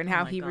Thunder, and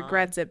how he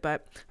regrets it.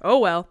 But, oh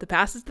well, the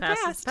past is the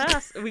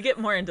past. We get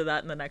more into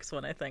that in the next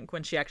one, I think,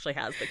 when she actually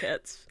has the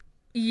kids.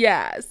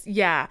 Yes,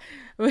 yeah.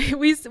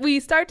 We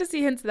start to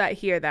see hints of that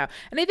here, though.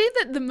 And I think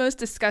that the most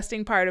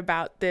disgusting part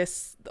about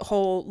this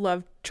whole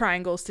love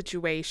triangle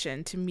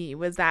situation to me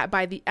was that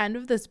by the end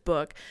of this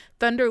book,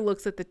 Thunder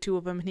looks at the two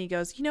of them and he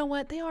goes, you know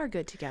what? They are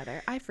good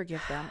together. I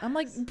forgive them. I'm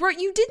like, bro,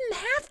 you didn't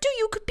have to.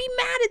 You could be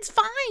mad. It's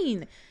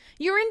fine.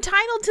 You're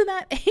entitled to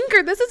that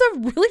anger. This is a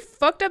really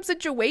fucked up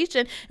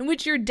situation in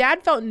which your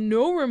dad felt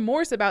no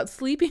remorse about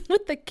sleeping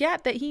with the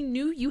cat that he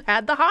knew you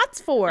had the hots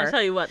for. I'll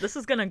tell you what, this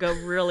is going to go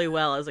really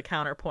well as a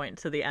counterpoint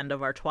to the end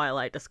of our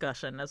Twilight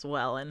discussion as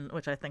well, and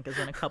which I think is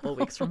in a couple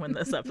weeks from when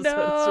this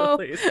episode is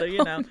released. So,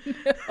 you know,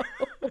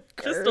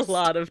 just a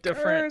lot of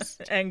different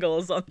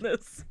angles on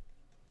this.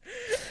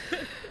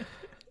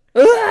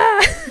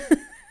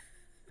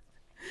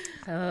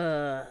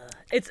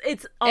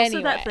 It's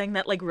also that thing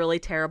that like really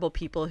terrible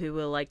people who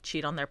will like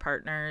cheat on their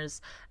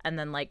partners and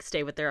then like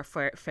stay with their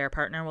fair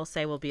partner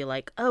will be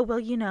like, oh well,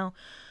 you know,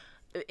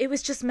 it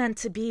was just meant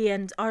to be,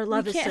 and our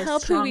love is so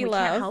strong. We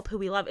can't help who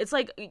we love. It's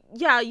like,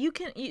 yeah, you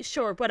can,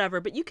 sure, whatever,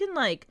 but you can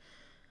like,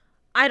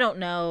 I don't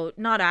know,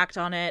 not act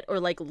on it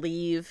or like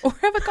leave. Or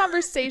have a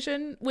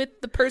conversation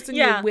with the person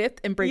you're with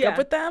and break up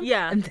with them.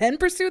 Yeah. And then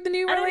pursue the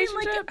new relationship.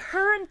 I mean, like,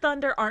 her and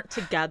Thunder aren't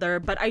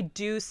together, but I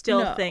do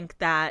still think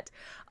that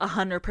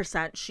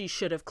 100% she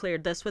should have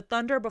cleared this with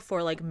Thunder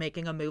before like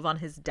making a move on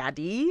his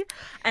daddy.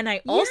 And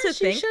I also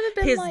think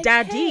his like,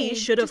 daddy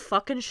should have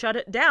fucking shut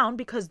it down,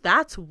 because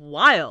that's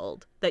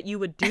wild that you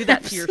would do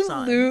that to your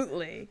son.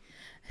 Absolutely.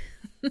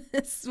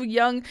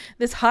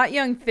 This hot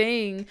young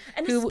thing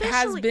and who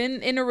has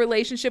been in a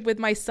relationship with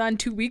my son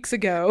 2 weeks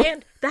ago.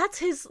 And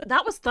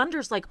that was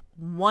Thunder's like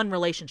one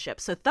relationship.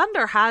 So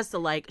Thunder has the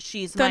like,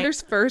 she's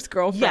Thunder's first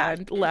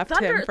girlfriend left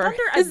him for Thunder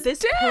his at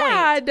this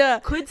dad.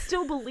 Point could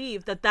still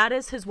believe that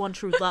is his one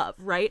true love,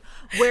 right?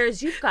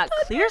 Whereas you've got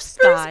Clear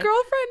Sky. First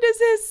girlfriend is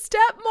his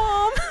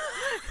stepmom.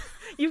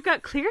 You've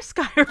got Clear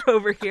Sky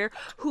over here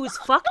who's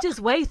fucked his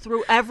way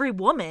through every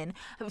woman,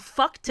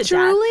 fucked to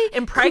death,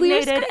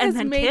 impregnated, and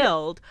then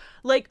killed.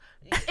 Like,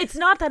 it's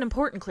not that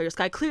important, Clear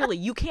Sky. Clearly,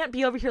 you can't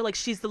be over here like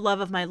she's the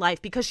love of my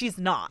life, because she's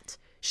not.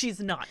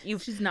 She's not.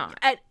 She's not.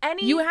 At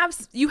any you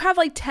have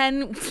like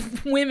 10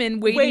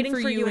 women waiting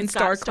for you in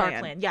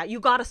StarClan. Yeah,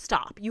 you gotta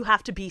stop. You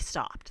have to be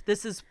stopped.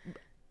 This is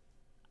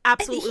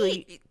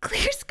absolutely.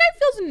 Clear Sky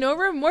feels no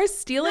remorse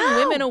stealing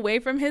women away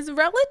from his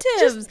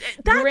relatives.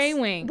 Grey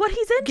Wing, what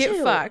he's into.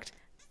 Get fucked.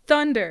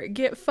 Thunder,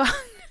 get fucked.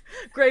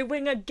 Grey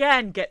Wing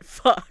again, get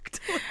fucked.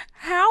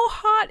 How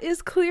hot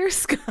is Clear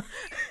Sky?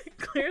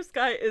 Clear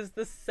Sky is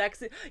the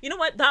sexy. You know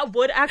what? That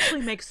would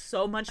actually make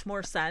so much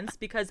more sense,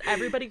 because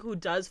everybody who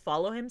does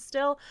follow him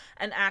still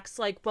and acts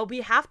like, well,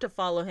 we have to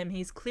follow him,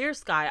 he's Clear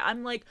Sky.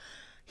 I'm like,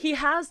 he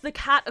has the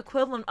cat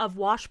equivalent of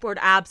washboard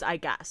abs, I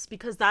guess,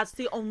 because that's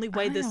the only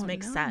way this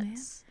makes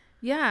sense.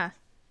 Man.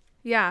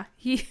 Yeah.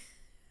 He's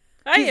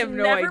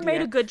never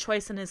made a good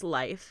choice in his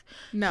life.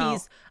 No.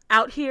 He's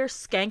out here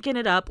skanking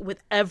it up with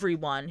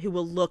everyone who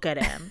will look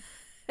at him.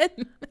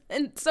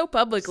 and so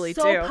publicly,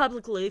 too. So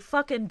publicly.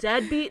 Fucking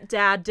deadbeat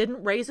dad,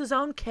 didn't raise his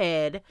own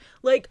kid.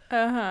 Like,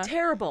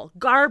 terrible.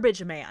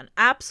 Garbage man.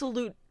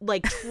 Absolute,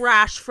 like,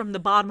 trash from the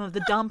bottom of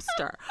the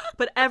dumpster.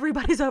 But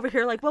everybody's over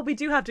here like, well, we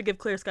do have to give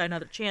Clear Sky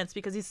another chance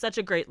because he's such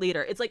a great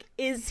leader. It's like,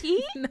 is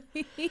he?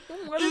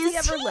 What has he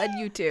ever led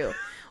you to?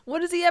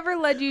 What has he ever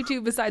led you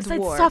to besides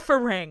war?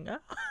 Suffering.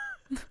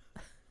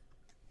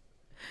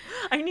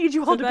 I need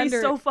you all to be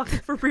so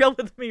fucking for real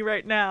with me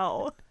right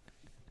now.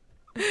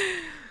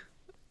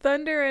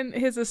 Thunder and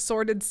his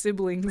assorted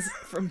siblings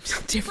from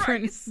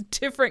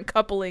different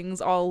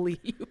couplings all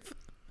leave.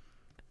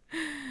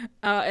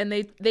 And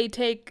they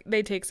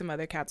take some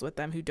other cats with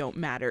them who don't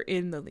matter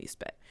in the least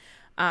bit.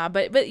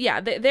 But yeah,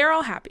 they're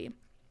all happy.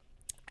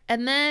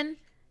 And then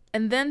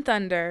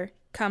Thunder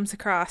comes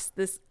across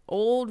this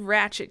old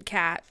ratchet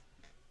cat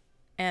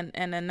and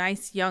a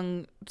nice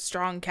young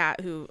strong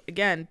cat who,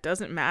 again,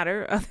 doesn't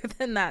matter. Other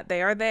than that,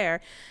 they are there.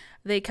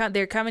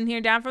 They're coming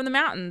here down from the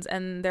mountains,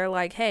 and they're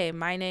like, "Hey,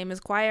 my name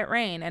is Quiet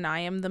Rain, and I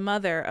am the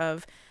mother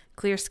of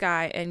Clear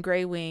Sky and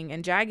Gray Wing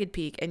and Jagged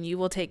Peak, and you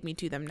will take me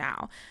to them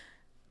now."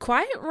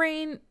 Quiet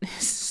Rain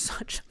is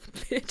such a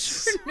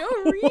bitch for no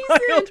reason.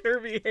 Wild her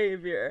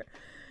behavior.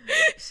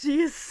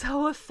 She is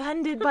so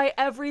offended by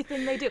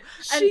everything they do.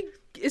 She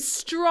is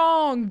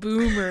strong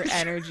boomer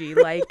energy,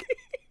 like.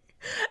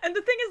 And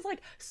the thing is, like,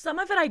 some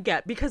of it I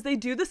get because they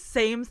do the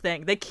same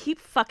thing. They keep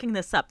fucking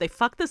this up. They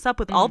fuck this up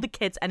with all the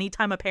kids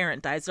anytime a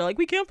parent dies. They're like,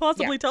 we can't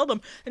possibly tell them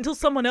until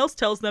someone else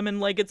tells them, and,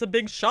 like, it's a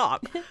big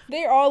shock.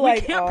 They're all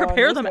like, we can't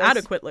prepare them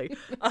adequately.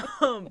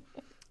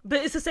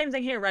 But it's the same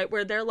thing here, right?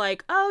 Where they're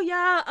like, oh,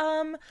 yeah,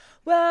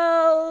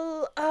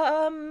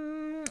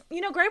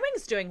 Grey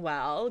Wing's doing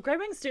well. Grey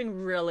Wing's doing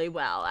really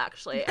well,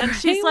 actually. And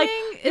she's like,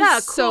 yeah,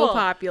 cool. So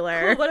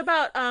popular. Cool. What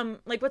about,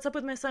 what's up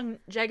with my son,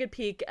 Jagged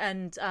Peak,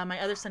 and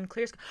my other son,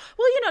 Clear Sky?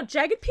 Well,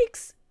 Jagged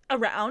Peak's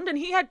around, and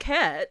he had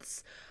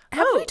kits.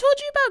 Have we told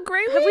you about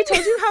Grey Wing? Have we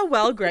told you how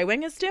well Grey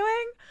Wing is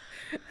doing?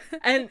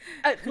 And,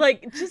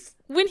 just...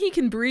 When he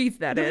can breathe,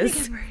 that is.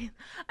 He can breathe.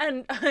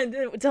 And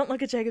don't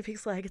look at Jagged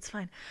Peak's leg. It's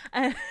fine.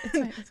 And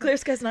Clear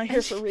Sky's not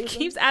here for a reason.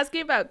 Keeps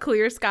asking about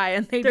Clear Sky,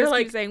 and they're just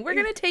keep saying, we're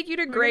going to take you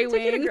to Grey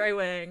Wing. Take you to Grey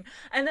Wing.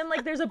 And then,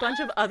 there's a bunch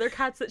of other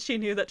cats that she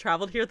knew that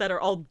traveled here that are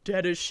all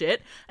dead as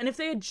shit. And if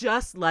they had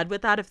just led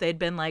with that, if they'd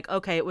been like,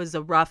 okay, it's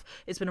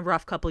been a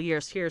rough couple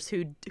years. Here's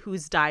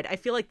who's died. I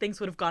feel like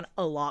things would have gone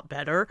a lot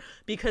better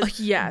because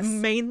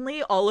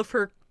mainly all of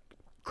her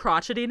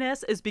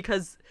crotchetiness is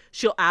because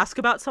she'll ask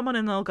about someone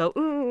and they'll go,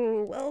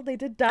 ooh, well, they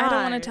did die. I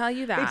don't want to tell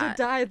you that. They did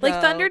die, though.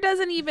 Like, Thunder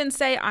doesn't even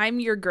say, I'm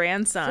your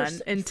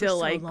grandson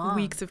until,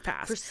 weeks have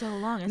passed. For so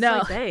long. It's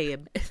like,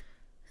 babe.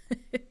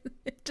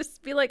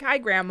 Just be like, hi,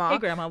 Grandma. Hey,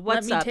 Grandma,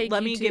 what's up?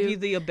 Let me give you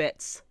the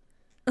bits.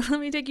 Let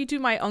me take you to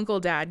my Uncle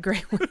Dad,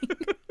 Grey Wing.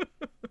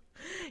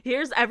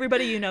 Here's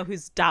everybody you know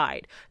who's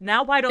died.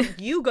 Now, why don't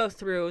you go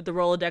through the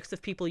Rolodex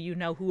of people you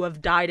know who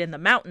have died in the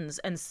mountains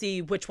and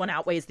see which one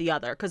outweighs the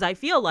other? Because I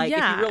feel like if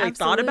you really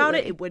thought about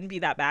it, it wouldn't be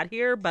that bad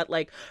here. But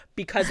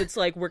because it's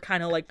we're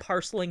kind of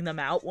parceling them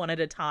out one at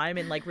a time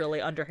in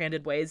really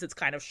underhanded ways, it's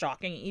kind of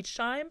shocking each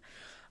time.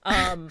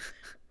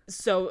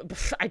 So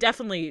I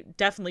definitely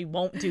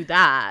won't do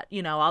that.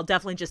 I'll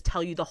definitely just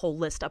tell you the whole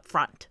list up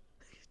front.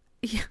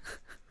 Yeah.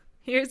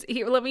 Here,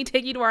 let me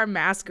take you to our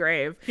mass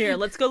grave. Here,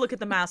 let's go look at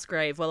the mass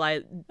grave while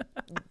I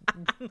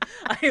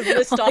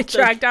list off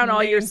track down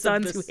all your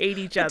sons who hate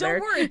each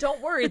other. Don't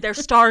worry. They're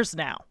stars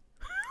now.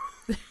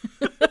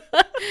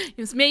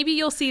 Yes, maybe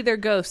you'll see their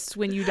ghosts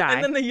when you die.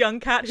 And then the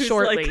young cat who's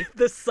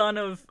the son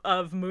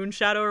of Moon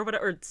Shadow or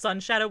whatever, or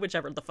Sun Shadow,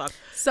 whichever the fuck.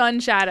 Sun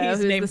Shadow, who's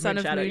the son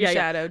of Moon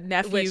Shadow,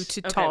 nephew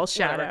to Tall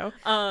Shadow.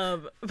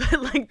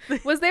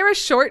 But was there a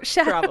short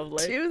Shadow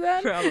probably too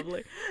then?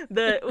 Probably.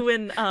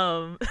 When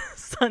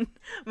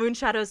Moon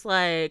Shadow's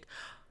like,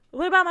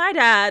 what about my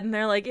dad? And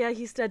they're like, yeah,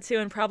 he's dead too,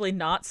 and probably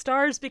not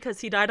stars because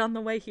he died on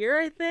the way here,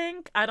 I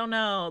think. I don't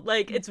know.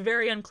 It's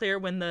very unclear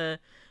when the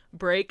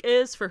break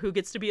is for who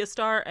gets to be a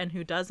star and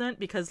who doesn't,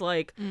 because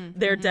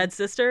their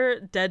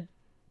dead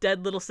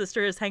little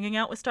sister is hanging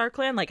out with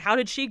StarClan. How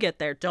did she get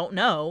there? Don't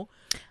know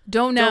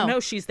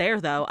she's there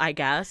though, I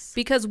guess,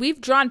 because we've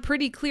drawn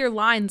pretty clear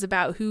lines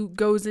about who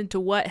goes into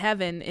what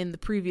heaven in the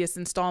previous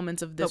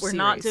installments of this but we're series.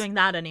 Not doing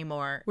that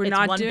anymore. We're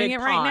not doing it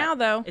pot. Right now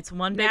though. It's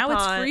one big now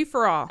pot. It's free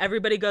for all.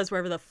 Everybody goes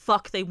wherever the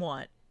fuck they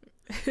want.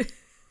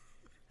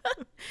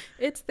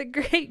 It's the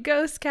Great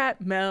Ghost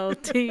Cat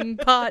melting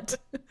pot.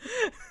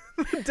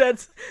 Dead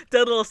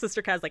little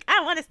sister cat's like,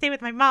 I want to stay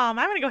with my mom.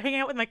 I want to go hang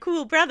out with my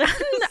cool brother. I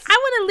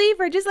want to leave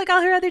her just like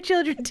all her other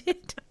children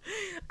did.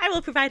 I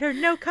will provide her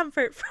no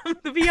comfort from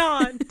the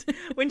beyond.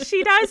 When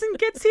she dies and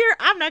gets here,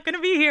 I'm not going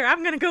to be here.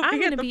 I'm going to go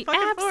be in the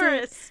fucking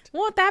forest.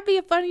 Won't that be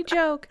a funny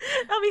joke?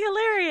 That'll be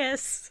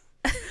hilarious.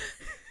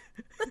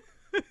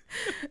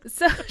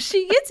 So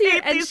she gets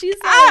here and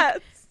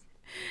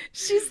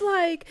she's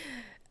like,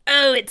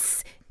 oh,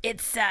 it's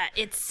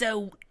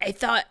so, I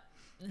thought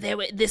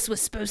this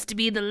was supposed to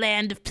be the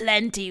land of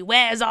plenty.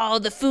 Where's all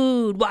the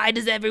food? Why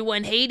does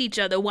everyone hate each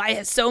other? Why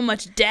has so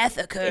much death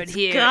occurred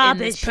here in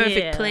this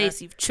perfect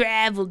place you've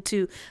traveled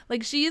to?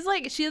 She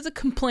has a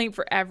complaint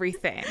for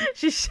everything.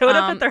 She showed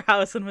up at their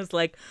house and was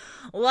like,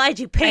 why'd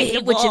you paint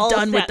the walls what you've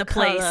done with the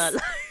place?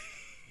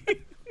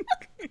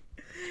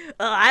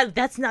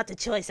 That's not the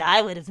choice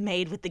I would have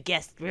made with the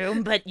guest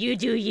room, but you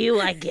do you,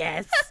 I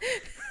guess.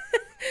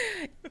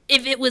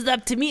 If it was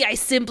up to me, I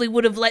simply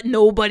would have let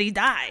nobody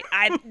die.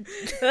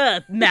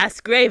 Mass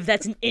grave,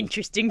 that's an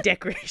interesting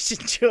decoration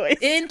choice.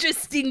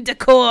 Interesting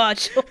decor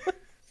choice.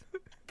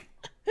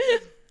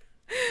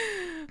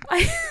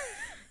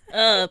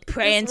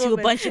 Praying to a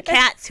bunch of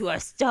cats who are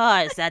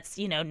stars. That's,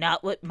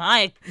 not what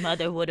my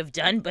mother would have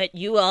done, but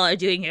you all are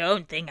doing your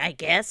own thing, I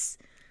guess.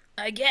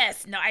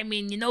 No, I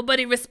mean,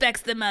 nobody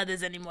respects the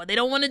mothers anymore. They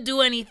don't want to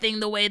do anything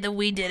the way that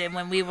we did it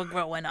when we were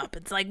growing up.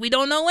 It's like we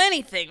don't know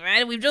anything,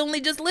 right? We've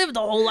only just lived a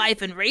whole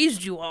life and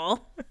raised you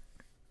all.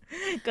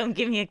 Come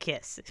give me a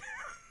kiss.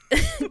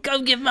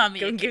 Come give mommy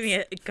Come give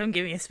me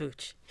a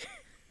smooch.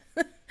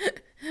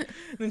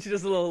 Then she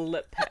does a little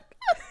lip peck.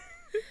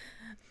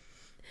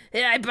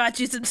 Yeah, I brought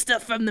you some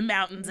stuff from the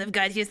mountains. I've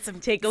got here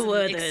some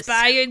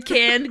expired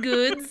canned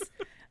goods.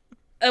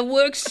 A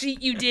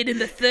worksheet you did in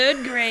the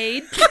 3rd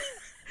grade.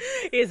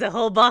 Here's a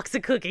whole box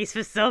of cookies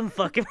for some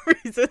fucking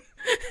reason.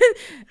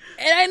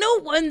 And I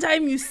know one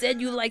time you said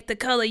you liked the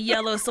color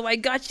yellow, so I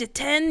got you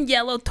 10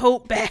 yellow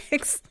tote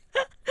bags.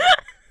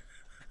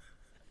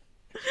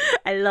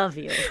 I love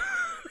you.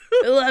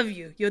 I love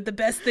you. You're the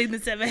best thing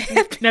that's ever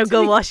happened. Now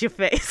go wash your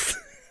face.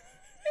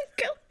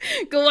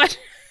 Go wash.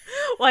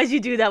 Why'd you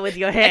do that with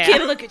your hair? I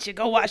can't look at you.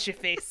 Go wash your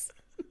face.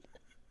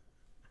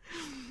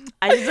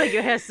 I just like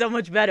your hair so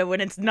much better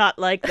when it's not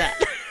like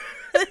that.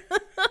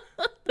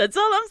 That's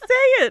all I'm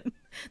saying.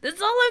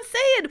 That's all I'm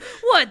saying.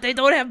 What? They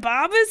don't have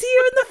barbers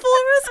here in the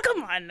forest?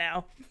 Come on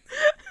now.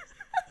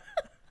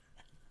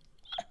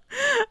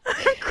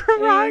 I'm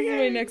crying. This is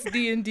my next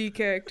D&D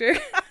character.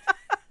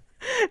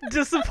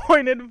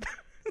 Disappointed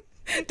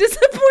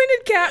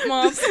cat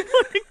mom.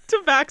 Disappointing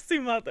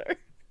tabaxi mother.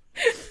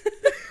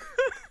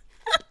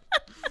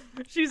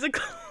 She's a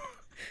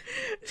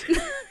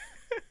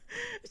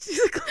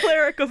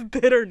cleric of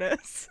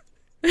bitterness.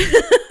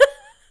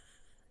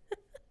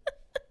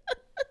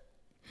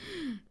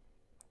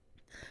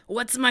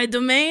 What's my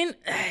domain?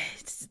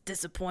 It's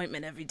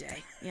disappointment every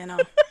day,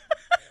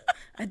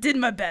 I did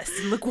my best,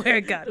 and look where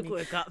it got me.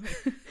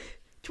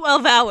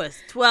 12 hours.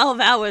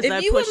 12 hours if I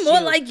you pushed were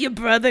more like your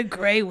brother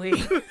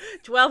Greywing.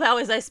 12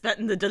 hours I spent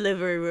in the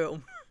delivery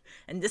room.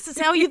 And this is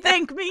how you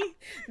thank me?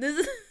 This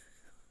is...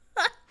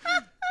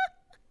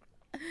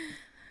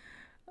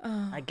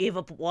 I gave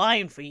up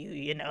wine for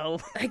you,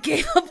 I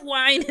gave up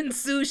wine and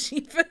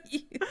sushi for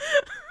you.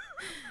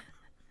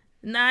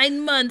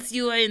 9 months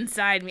you were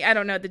inside me. I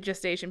don't know the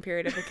gestation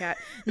period of a cat.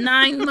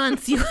 9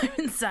 months you were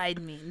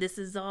inside me. This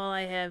is all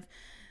I have.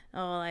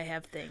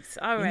 Thanks.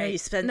 All right.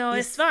 It's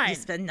fine. You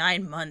spend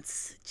 9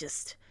 months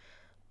just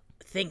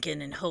thinking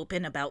and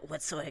hoping about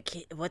what sort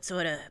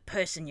of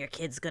person your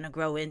kid's gonna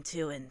grow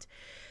into, and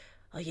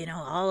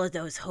all of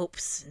those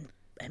hopes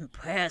and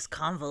prayers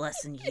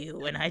convalesce in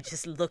you, and I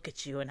just look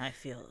at you and I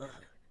feel.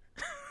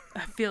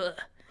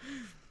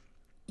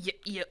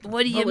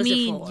 What do you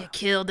mean you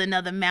killed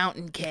another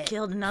mountain cat?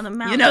 Killed another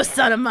mountain You're no cat.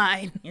 son of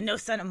mine. You're no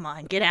son of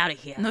mine. Get out of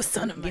here. No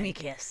son of mine. Give me a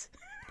kiss.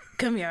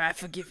 Come here, I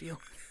forgive you.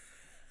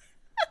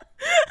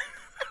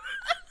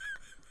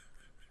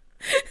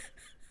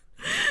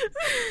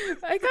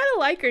 I kind of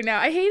like her now.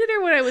 I hated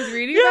her when I was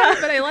reading about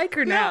it, but I like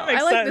her now.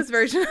 I like this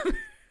version of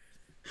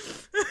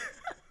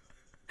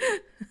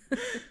her.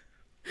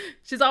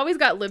 She's always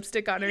got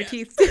lipstick on her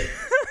teeth.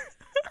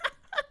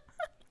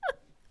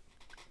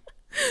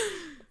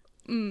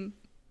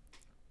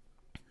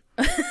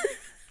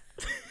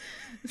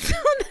 So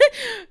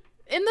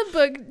in the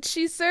book,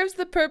 she serves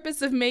the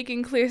purpose of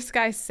making Clear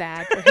Sky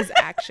sad for his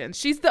actions.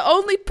 She's the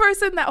only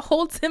person that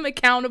holds him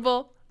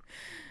accountable.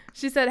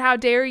 She said, "How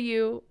dare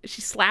you?"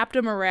 She slapped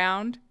him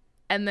around,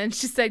 and then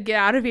she said, "Get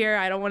out of here.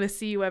 I don't want to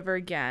see you ever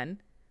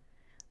again."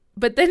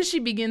 But then she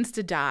begins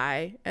to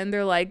die, and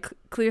they're like,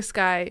 Clear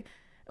Sky...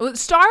 Well,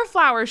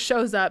 Starflower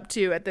shows up,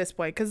 too, at this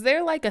point, because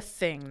they're like a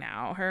thing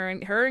now. Her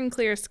and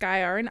Clear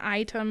Sky are an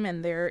item,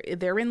 and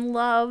they're in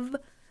love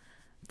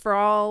for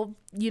all,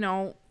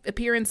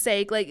 appearance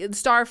sake. Like,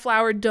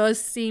 Starflower does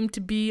seem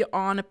to be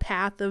on a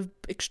path of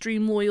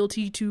extreme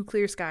loyalty to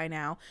Clear Sky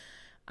now.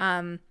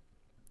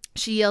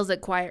 She yells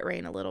at Quiet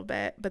Rain a little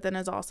bit, but then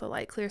is also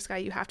like, Clear Sky,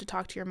 you have to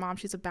talk to your mom.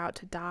 She's about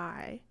to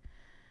die.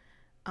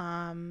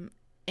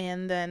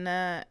 And then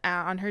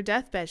on her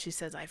deathbed, she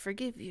says, "I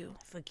forgive you."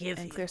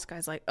 And Clear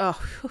Sky's like,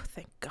 "Oh,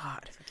 thank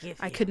God.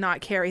 I could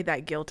not carry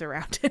that guilt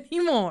around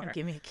anymore. And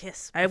give me a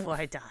kiss before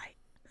I die.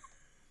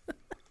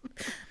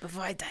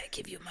 Before I die, I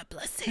give you my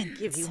blessing.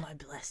 Give you my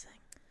blessing.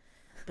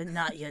 But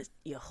not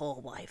your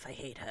whole wife. I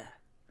hate her.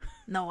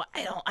 No,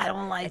 I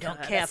don't like her. I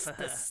don't care for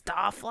her. The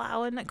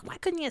Starflower. Like, why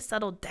couldn't you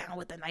settle down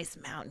with a nice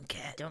mountain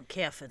cat? I don't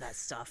care for that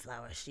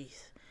Starflower.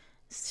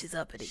 She's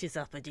uppity. She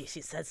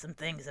said some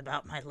things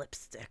about my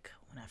lipstick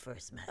when I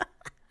first met.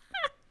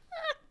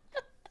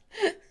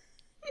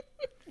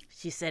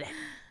 She said,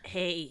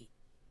 "Hey,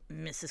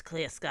 Mrs.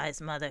 Clear Sky's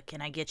mother,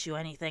 can I get you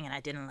anything?" And I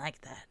didn't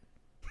like that.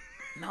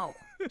 No.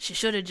 She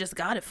should have just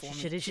got it for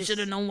me. She should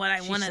have known what I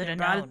wanted and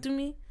brought it to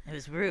me. It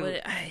was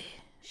rude.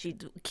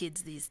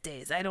 Kids these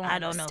days, I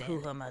don't know who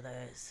her mother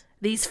is.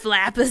 These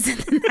flappers in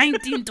the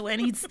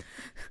 1920s.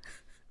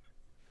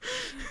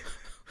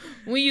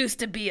 We used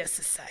to be a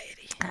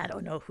society. I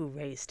don't know who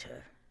raised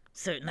her.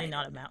 Certainly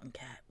not a mountain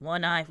cat.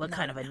 One eye, what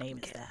kind of a name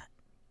is that?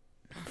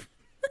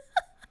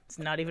 It's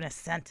not even a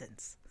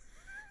sentence.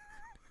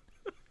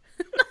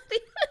 Not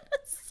even a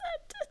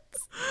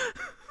sentence.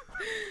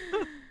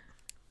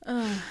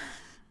 So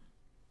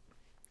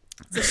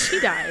she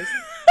dies.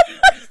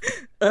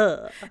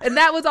 And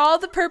that was all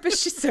the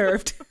purpose she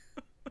served.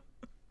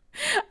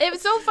 It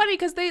was so funny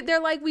because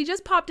they're like, we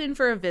just popped in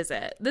for a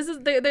visit.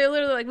 They're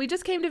literally like, we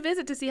just came to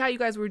visit to see how you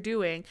guys were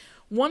doing.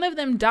 One of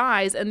them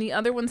dies and the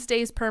other one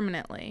stays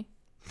permanently.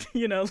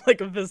 You know,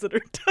 like a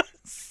visitor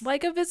does.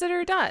 Like a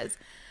visitor does.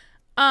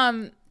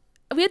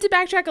 We had to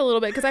backtrack a little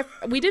bit because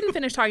we didn't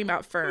finish talking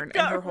about Fern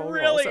and her whole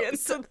really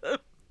role.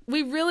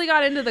 We really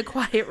got into the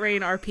Quiet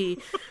Rain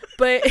RP,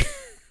 but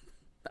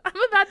I'm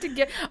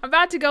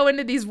about to go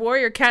into these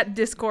warrior cat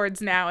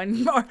discords now,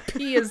 and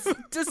RP is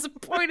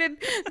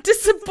disappointed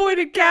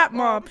cat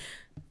mom.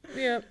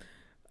 Yep.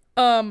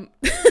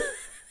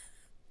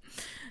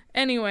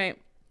 Anyway,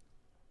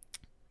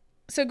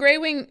 so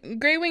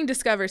Greywing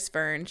discovers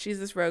Fern. She's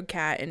this rogue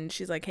cat, and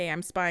she's like, "Hey,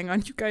 I'm spying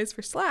on you guys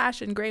for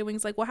Slash." And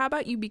Greywing's like, "Well, how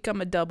about you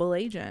become a double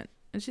agent?"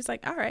 And she's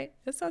like, "All right,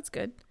 that sounds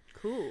good."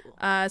 Cool.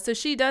 So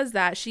she does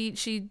that.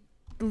 She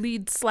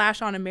leads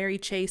Slash on a merry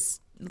chase,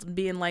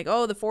 being like,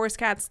 "Oh, the forest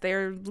cats,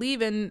 they're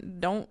leaving.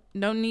 Don't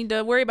need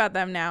to worry about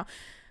them now."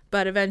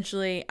 But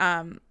eventually,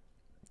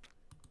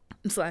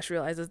 Slash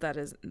realizes that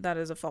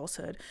is a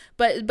falsehood.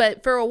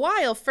 But for a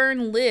while,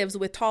 Fern lives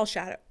with Tall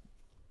Shadow.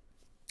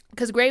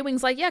 Because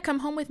Greywing's like, "Yeah, come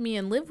home with me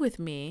and live with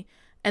me,"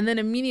 and then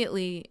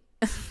immediately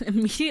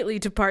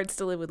departs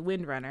to live with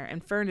Windrunner,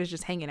 and Fern is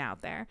just hanging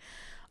out there.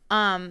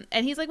 And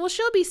he's like, "Well,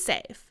 she'll be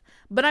safe,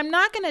 but I'm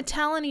not going to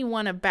tell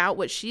anyone about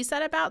what she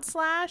said about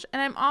Slash,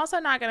 and I'm also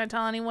not going to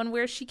tell anyone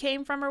where she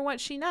came from or what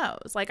she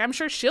knows. Like, I'm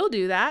sure she'll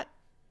do that.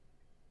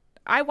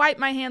 I wipe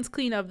my hands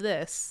clean of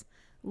this.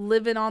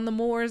 Living on the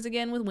moors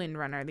again with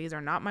Windrunner. These are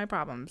not my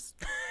problems."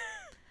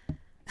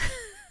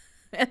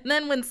 And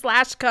then when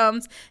Slash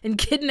comes and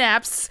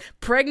kidnaps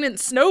pregnant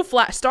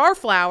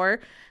Starflower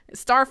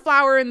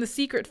in the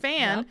Secret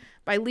Fan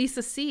by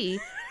Lisa C.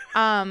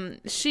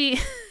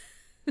 She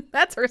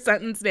that's her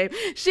sentence name.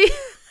 She's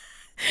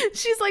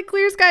like,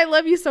 "Clear Sky, I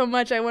love you so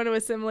much. I want to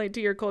assimilate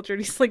to your culture."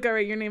 And he's like, "All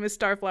right, your name is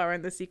Starflower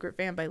in the Secret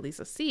Fan by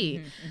Lisa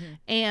C."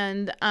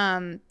 And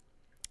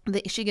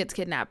she gets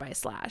kidnapped by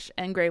Slash,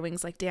 and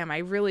Greywing's like, "Damn, I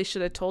really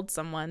should have told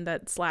someone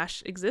that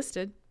Slash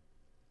existed."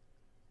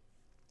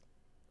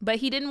 But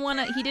he didn't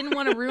want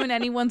to ruin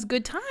anyone's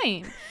good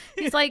time.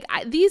 He's like,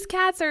 "These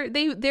cats they're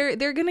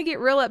gonna get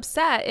real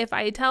upset if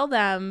I tell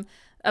them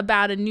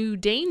about a new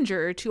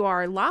danger to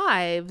our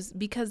lives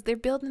because they're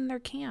building their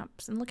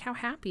camps and look how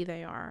happy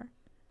they are.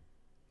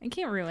 I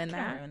can't ruin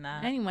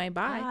that. Anyway,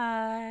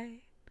 bye."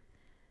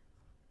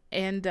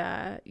 And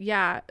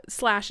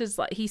Slash is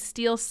like, he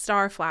steals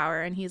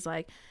Starflower and he's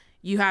like,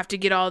 "You have to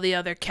get all the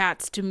other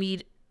cats to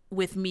meet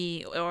with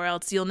me or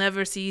else you'll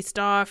never see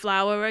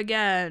Starflower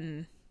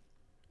again."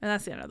 And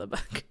that's the end of the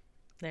book.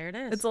 There it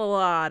is. It's a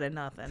lot of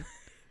nothing.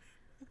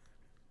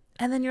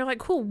 And then you're like,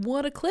 cool,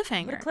 what a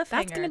cliffhanger.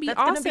 That's going to be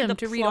awesome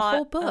to read a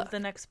whole book. Of the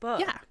next book.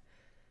 Yeah.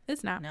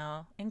 It's not.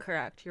 No,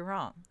 incorrect. You're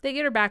wrong. They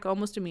get her back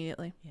almost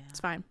immediately. Yeah. It's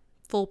fine.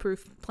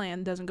 Foolproof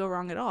plan doesn't go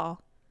wrong at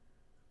all.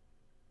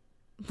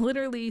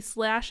 Literally,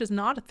 Slash is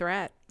not a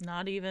threat.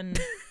 Not even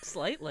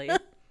slightly.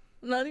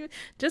 Not even,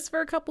 just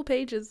for a couple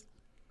pages.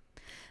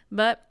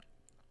 But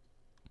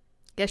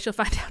guess you'll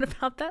find out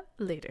about that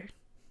later.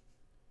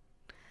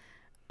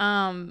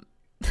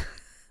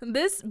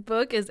 This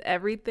book is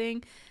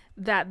everything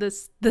that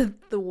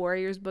the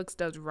Warriors books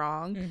does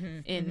wrong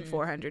in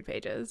 400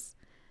 pages.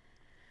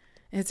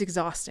 It's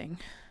exhausting.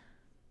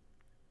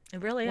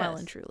 It really is. Well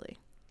and truly.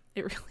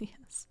 It really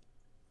is.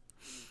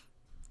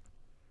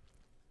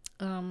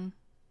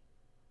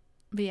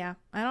 But yeah,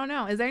 I don't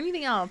know. Is there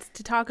anything else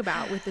to talk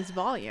about with this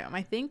volume?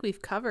 I think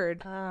we've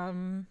covered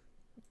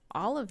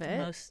all of it.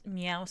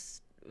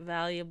 Most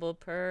valuable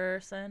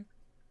person.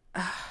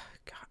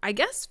 I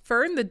guess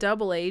Fern, the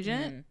double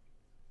agent.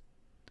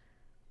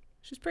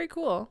 She's pretty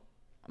cool.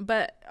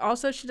 But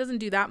also she doesn't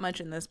do that much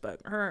in this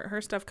book.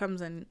 Her stuff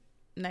comes in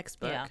next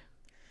book. Yeah.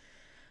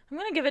 I'm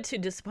going to give it to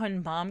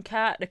Disappointed Mom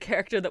Cat, a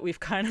character that we've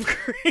kind of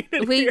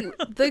created.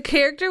 The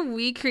character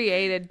we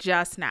created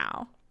just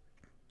now.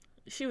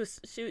 She was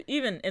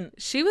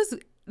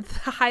the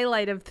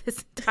highlight of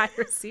this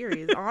entire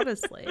series,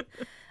 honestly.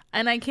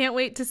 And I can't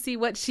wait to see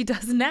what she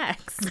does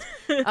next.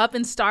 Up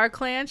in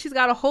StarClan, she's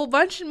got a whole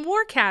bunch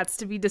more cats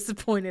to be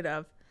disappointed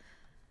of.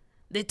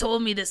 They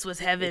told me this was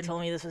heaven.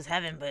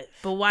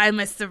 But why am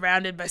I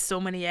surrounded by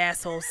so many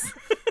assholes?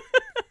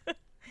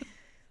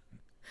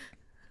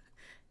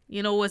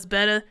 You know what's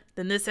better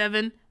than this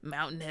heaven?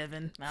 Mountain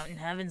Heaven. Mountain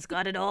Heaven's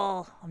got it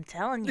all. I'm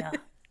telling you.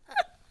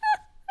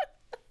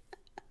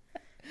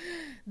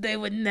 They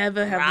would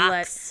never have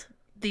let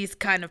these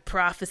kind of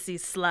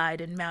prophecies slide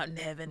in Mountain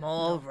Heaven.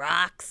 More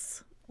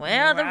rocks.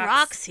 Where are the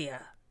rocks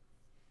here?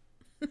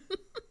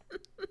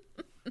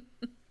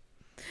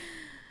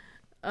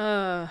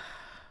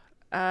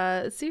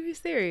 Serious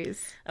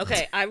theories.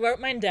 Okay, I wrote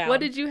mine down.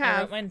 What did you have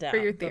I wrote mine down for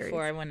your theories?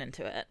 Before I went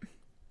into it.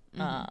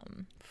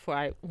 Before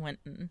I went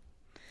and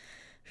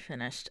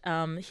finished.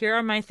 Here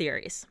are my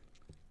theories.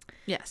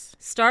 Yes.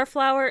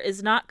 Starflower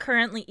is not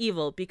currently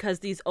evil because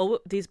these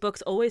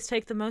books always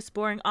take the most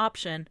boring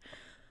option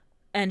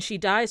And she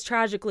dies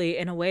tragically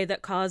in a way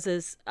that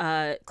causes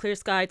Clear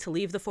Sky to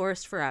leave the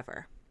forest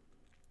forever.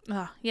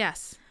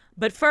 Yes.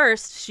 But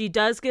first, she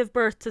does give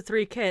birth to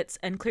 3 kits,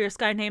 and Clear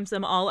Sky names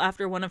them all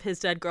after one of his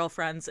dead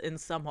girlfriends in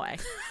some way.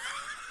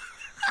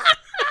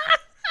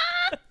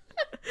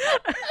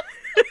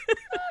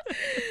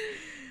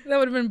 That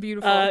would have been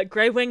beautiful.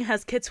 Greywing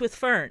has kits with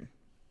Fern.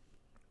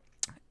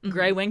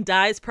 Greywing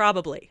dies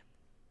probably.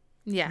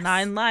 Yes.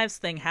 9 lives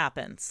thing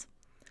happens.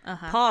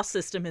 Paw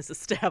system is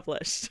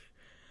established.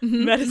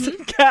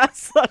 Medicine cat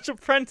 /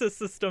 apprentice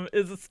system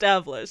is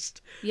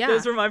established. Yeah.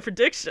 Those were my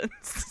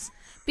predictions.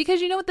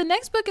 Because you know what, the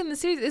next book in the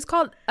series is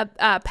called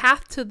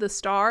Path to the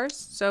Stars,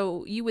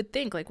 so you would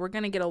think like we're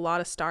gonna get a lot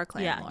of Star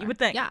Clan lore. You would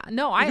think. Yeah,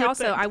 no,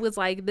 I was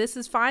like, this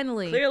is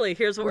finally clearly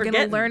here's what we're gonna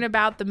getting. learn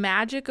about the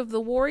magic of the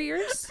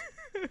warriors.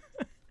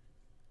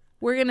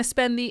 We're gonna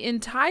spend the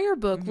entire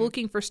book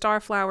looking for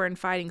Starflower and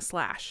fighting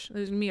Slash.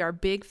 Those are gonna be our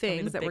big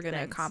things that we're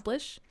gonna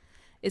accomplish.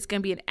 It's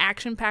gonna be an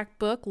action-packed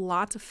book,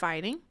 lots of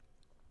fighting.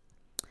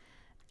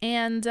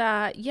 And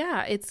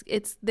there's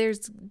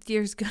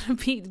gonna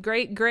be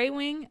great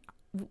Greywing.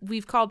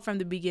 We've called from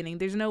the beginning.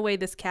 There's no way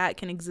this cat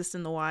can exist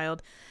in the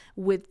wild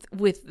with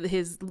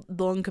his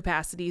lung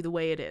capacity the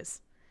way it is.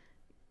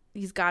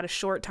 He's got a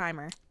short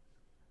timer,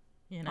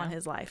 on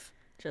his life.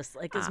 Just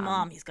like his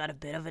mom, he's got a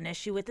bit of an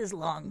issue with his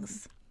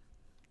lungs.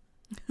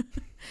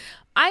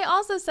 I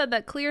also said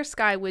that Clear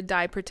Sky would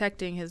die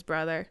protecting his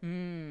brother.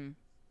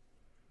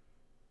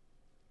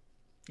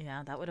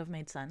 Yeah, that would have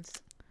made sense.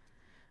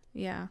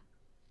 Yeah.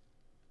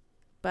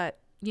 But,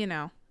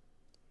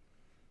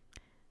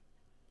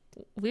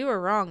 we were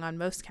wrong on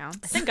most counts.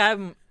 I think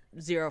I'm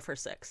 0 for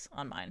 6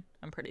 on mine.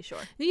 I'm pretty sure.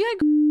 Yeah.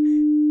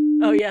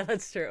 Oh, yeah,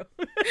 that's true.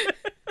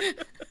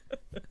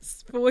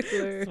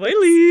 Spoilers.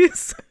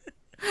 Spoilies.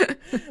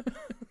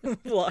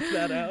 Block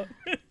that out.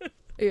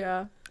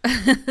 Yeah.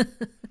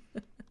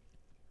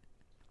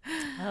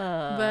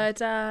 But,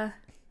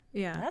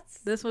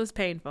 this was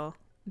painful.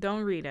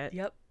 Don't read it.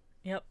 Yep.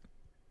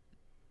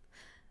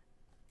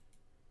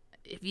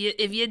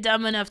 If you're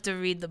dumb enough to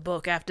read the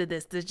book after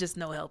this, there's just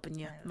no helping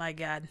you. My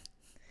God.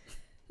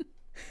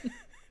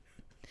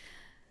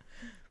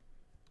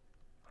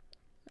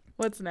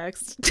 What's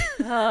next?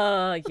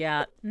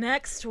 Yeah.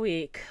 Next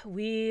week,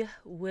 we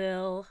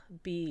will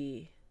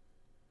be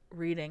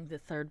reading the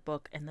 3rd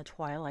book in the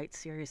Twilight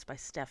series by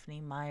Stephanie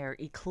Meyer,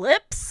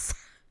 Eclipse.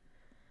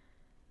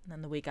 And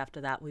then the week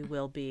after that, we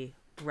will be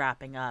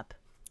wrapping up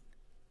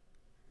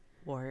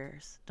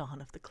Warriors, Dawn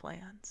of the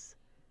Clans,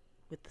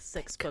 with the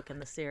 6th book in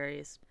the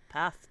series,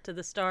 Path to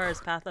the Stars,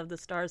 Path of the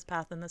Stars,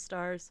 Path in the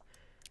Stars,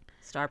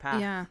 Star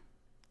Path. Yeah.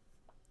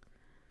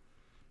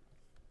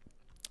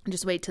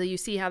 Just wait till you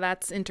see how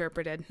that's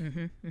interpreted.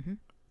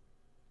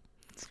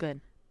 It's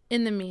good.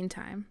 In the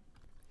meantime,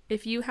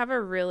 if you have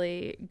a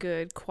really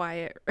good,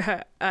 quiet,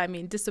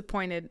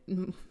 disappointed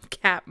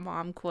cat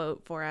mom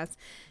quote for us,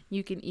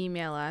 you can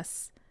email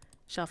us,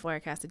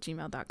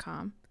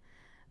 shelfwarriorcast@gmail.com.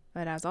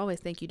 But as always,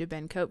 thank you to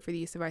Ben Cope for the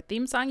use of our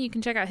theme song. You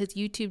can check out his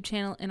YouTube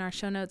channel in our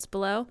show notes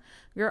below.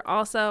 We're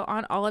also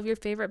on all of your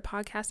favorite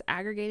podcast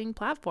aggregating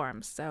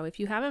platforms. So if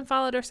you haven't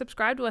followed or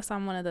subscribed to us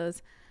on one of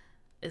those,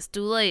 it's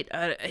too late.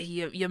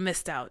 You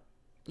missed out.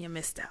 You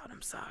missed out.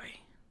 I'm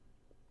sorry.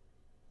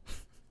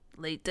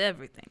 Late to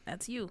everything.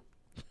 That's you.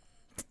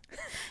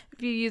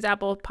 If you use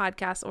Apple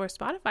Podcasts or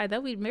Spotify, though,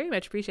 we'd very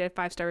much appreciate a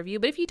 5-star review.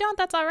 But if you don't,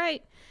 that's all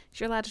right.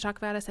 You're allowed to talk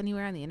about us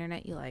anywhere on the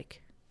internet you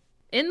like.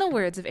 In the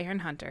words of Erin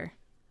Hunter,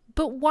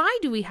 "But why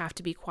do we have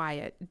to be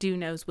quiet?" Dew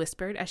Nose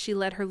whispered as she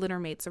led her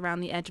littermates around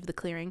the edge of the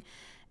clearing.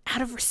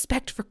 "Out of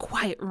respect for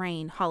Quiet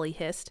Rain," Holly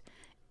hissed.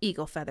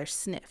 Eagle Feather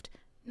sniffed.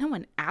 "No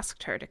one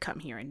asked her to come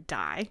here and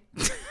die."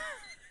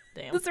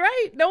 Damn. That's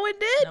right. No one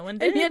did. No one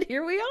did. And yet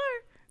here we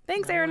are.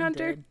 Thanks, Erin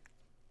Hunter. Did.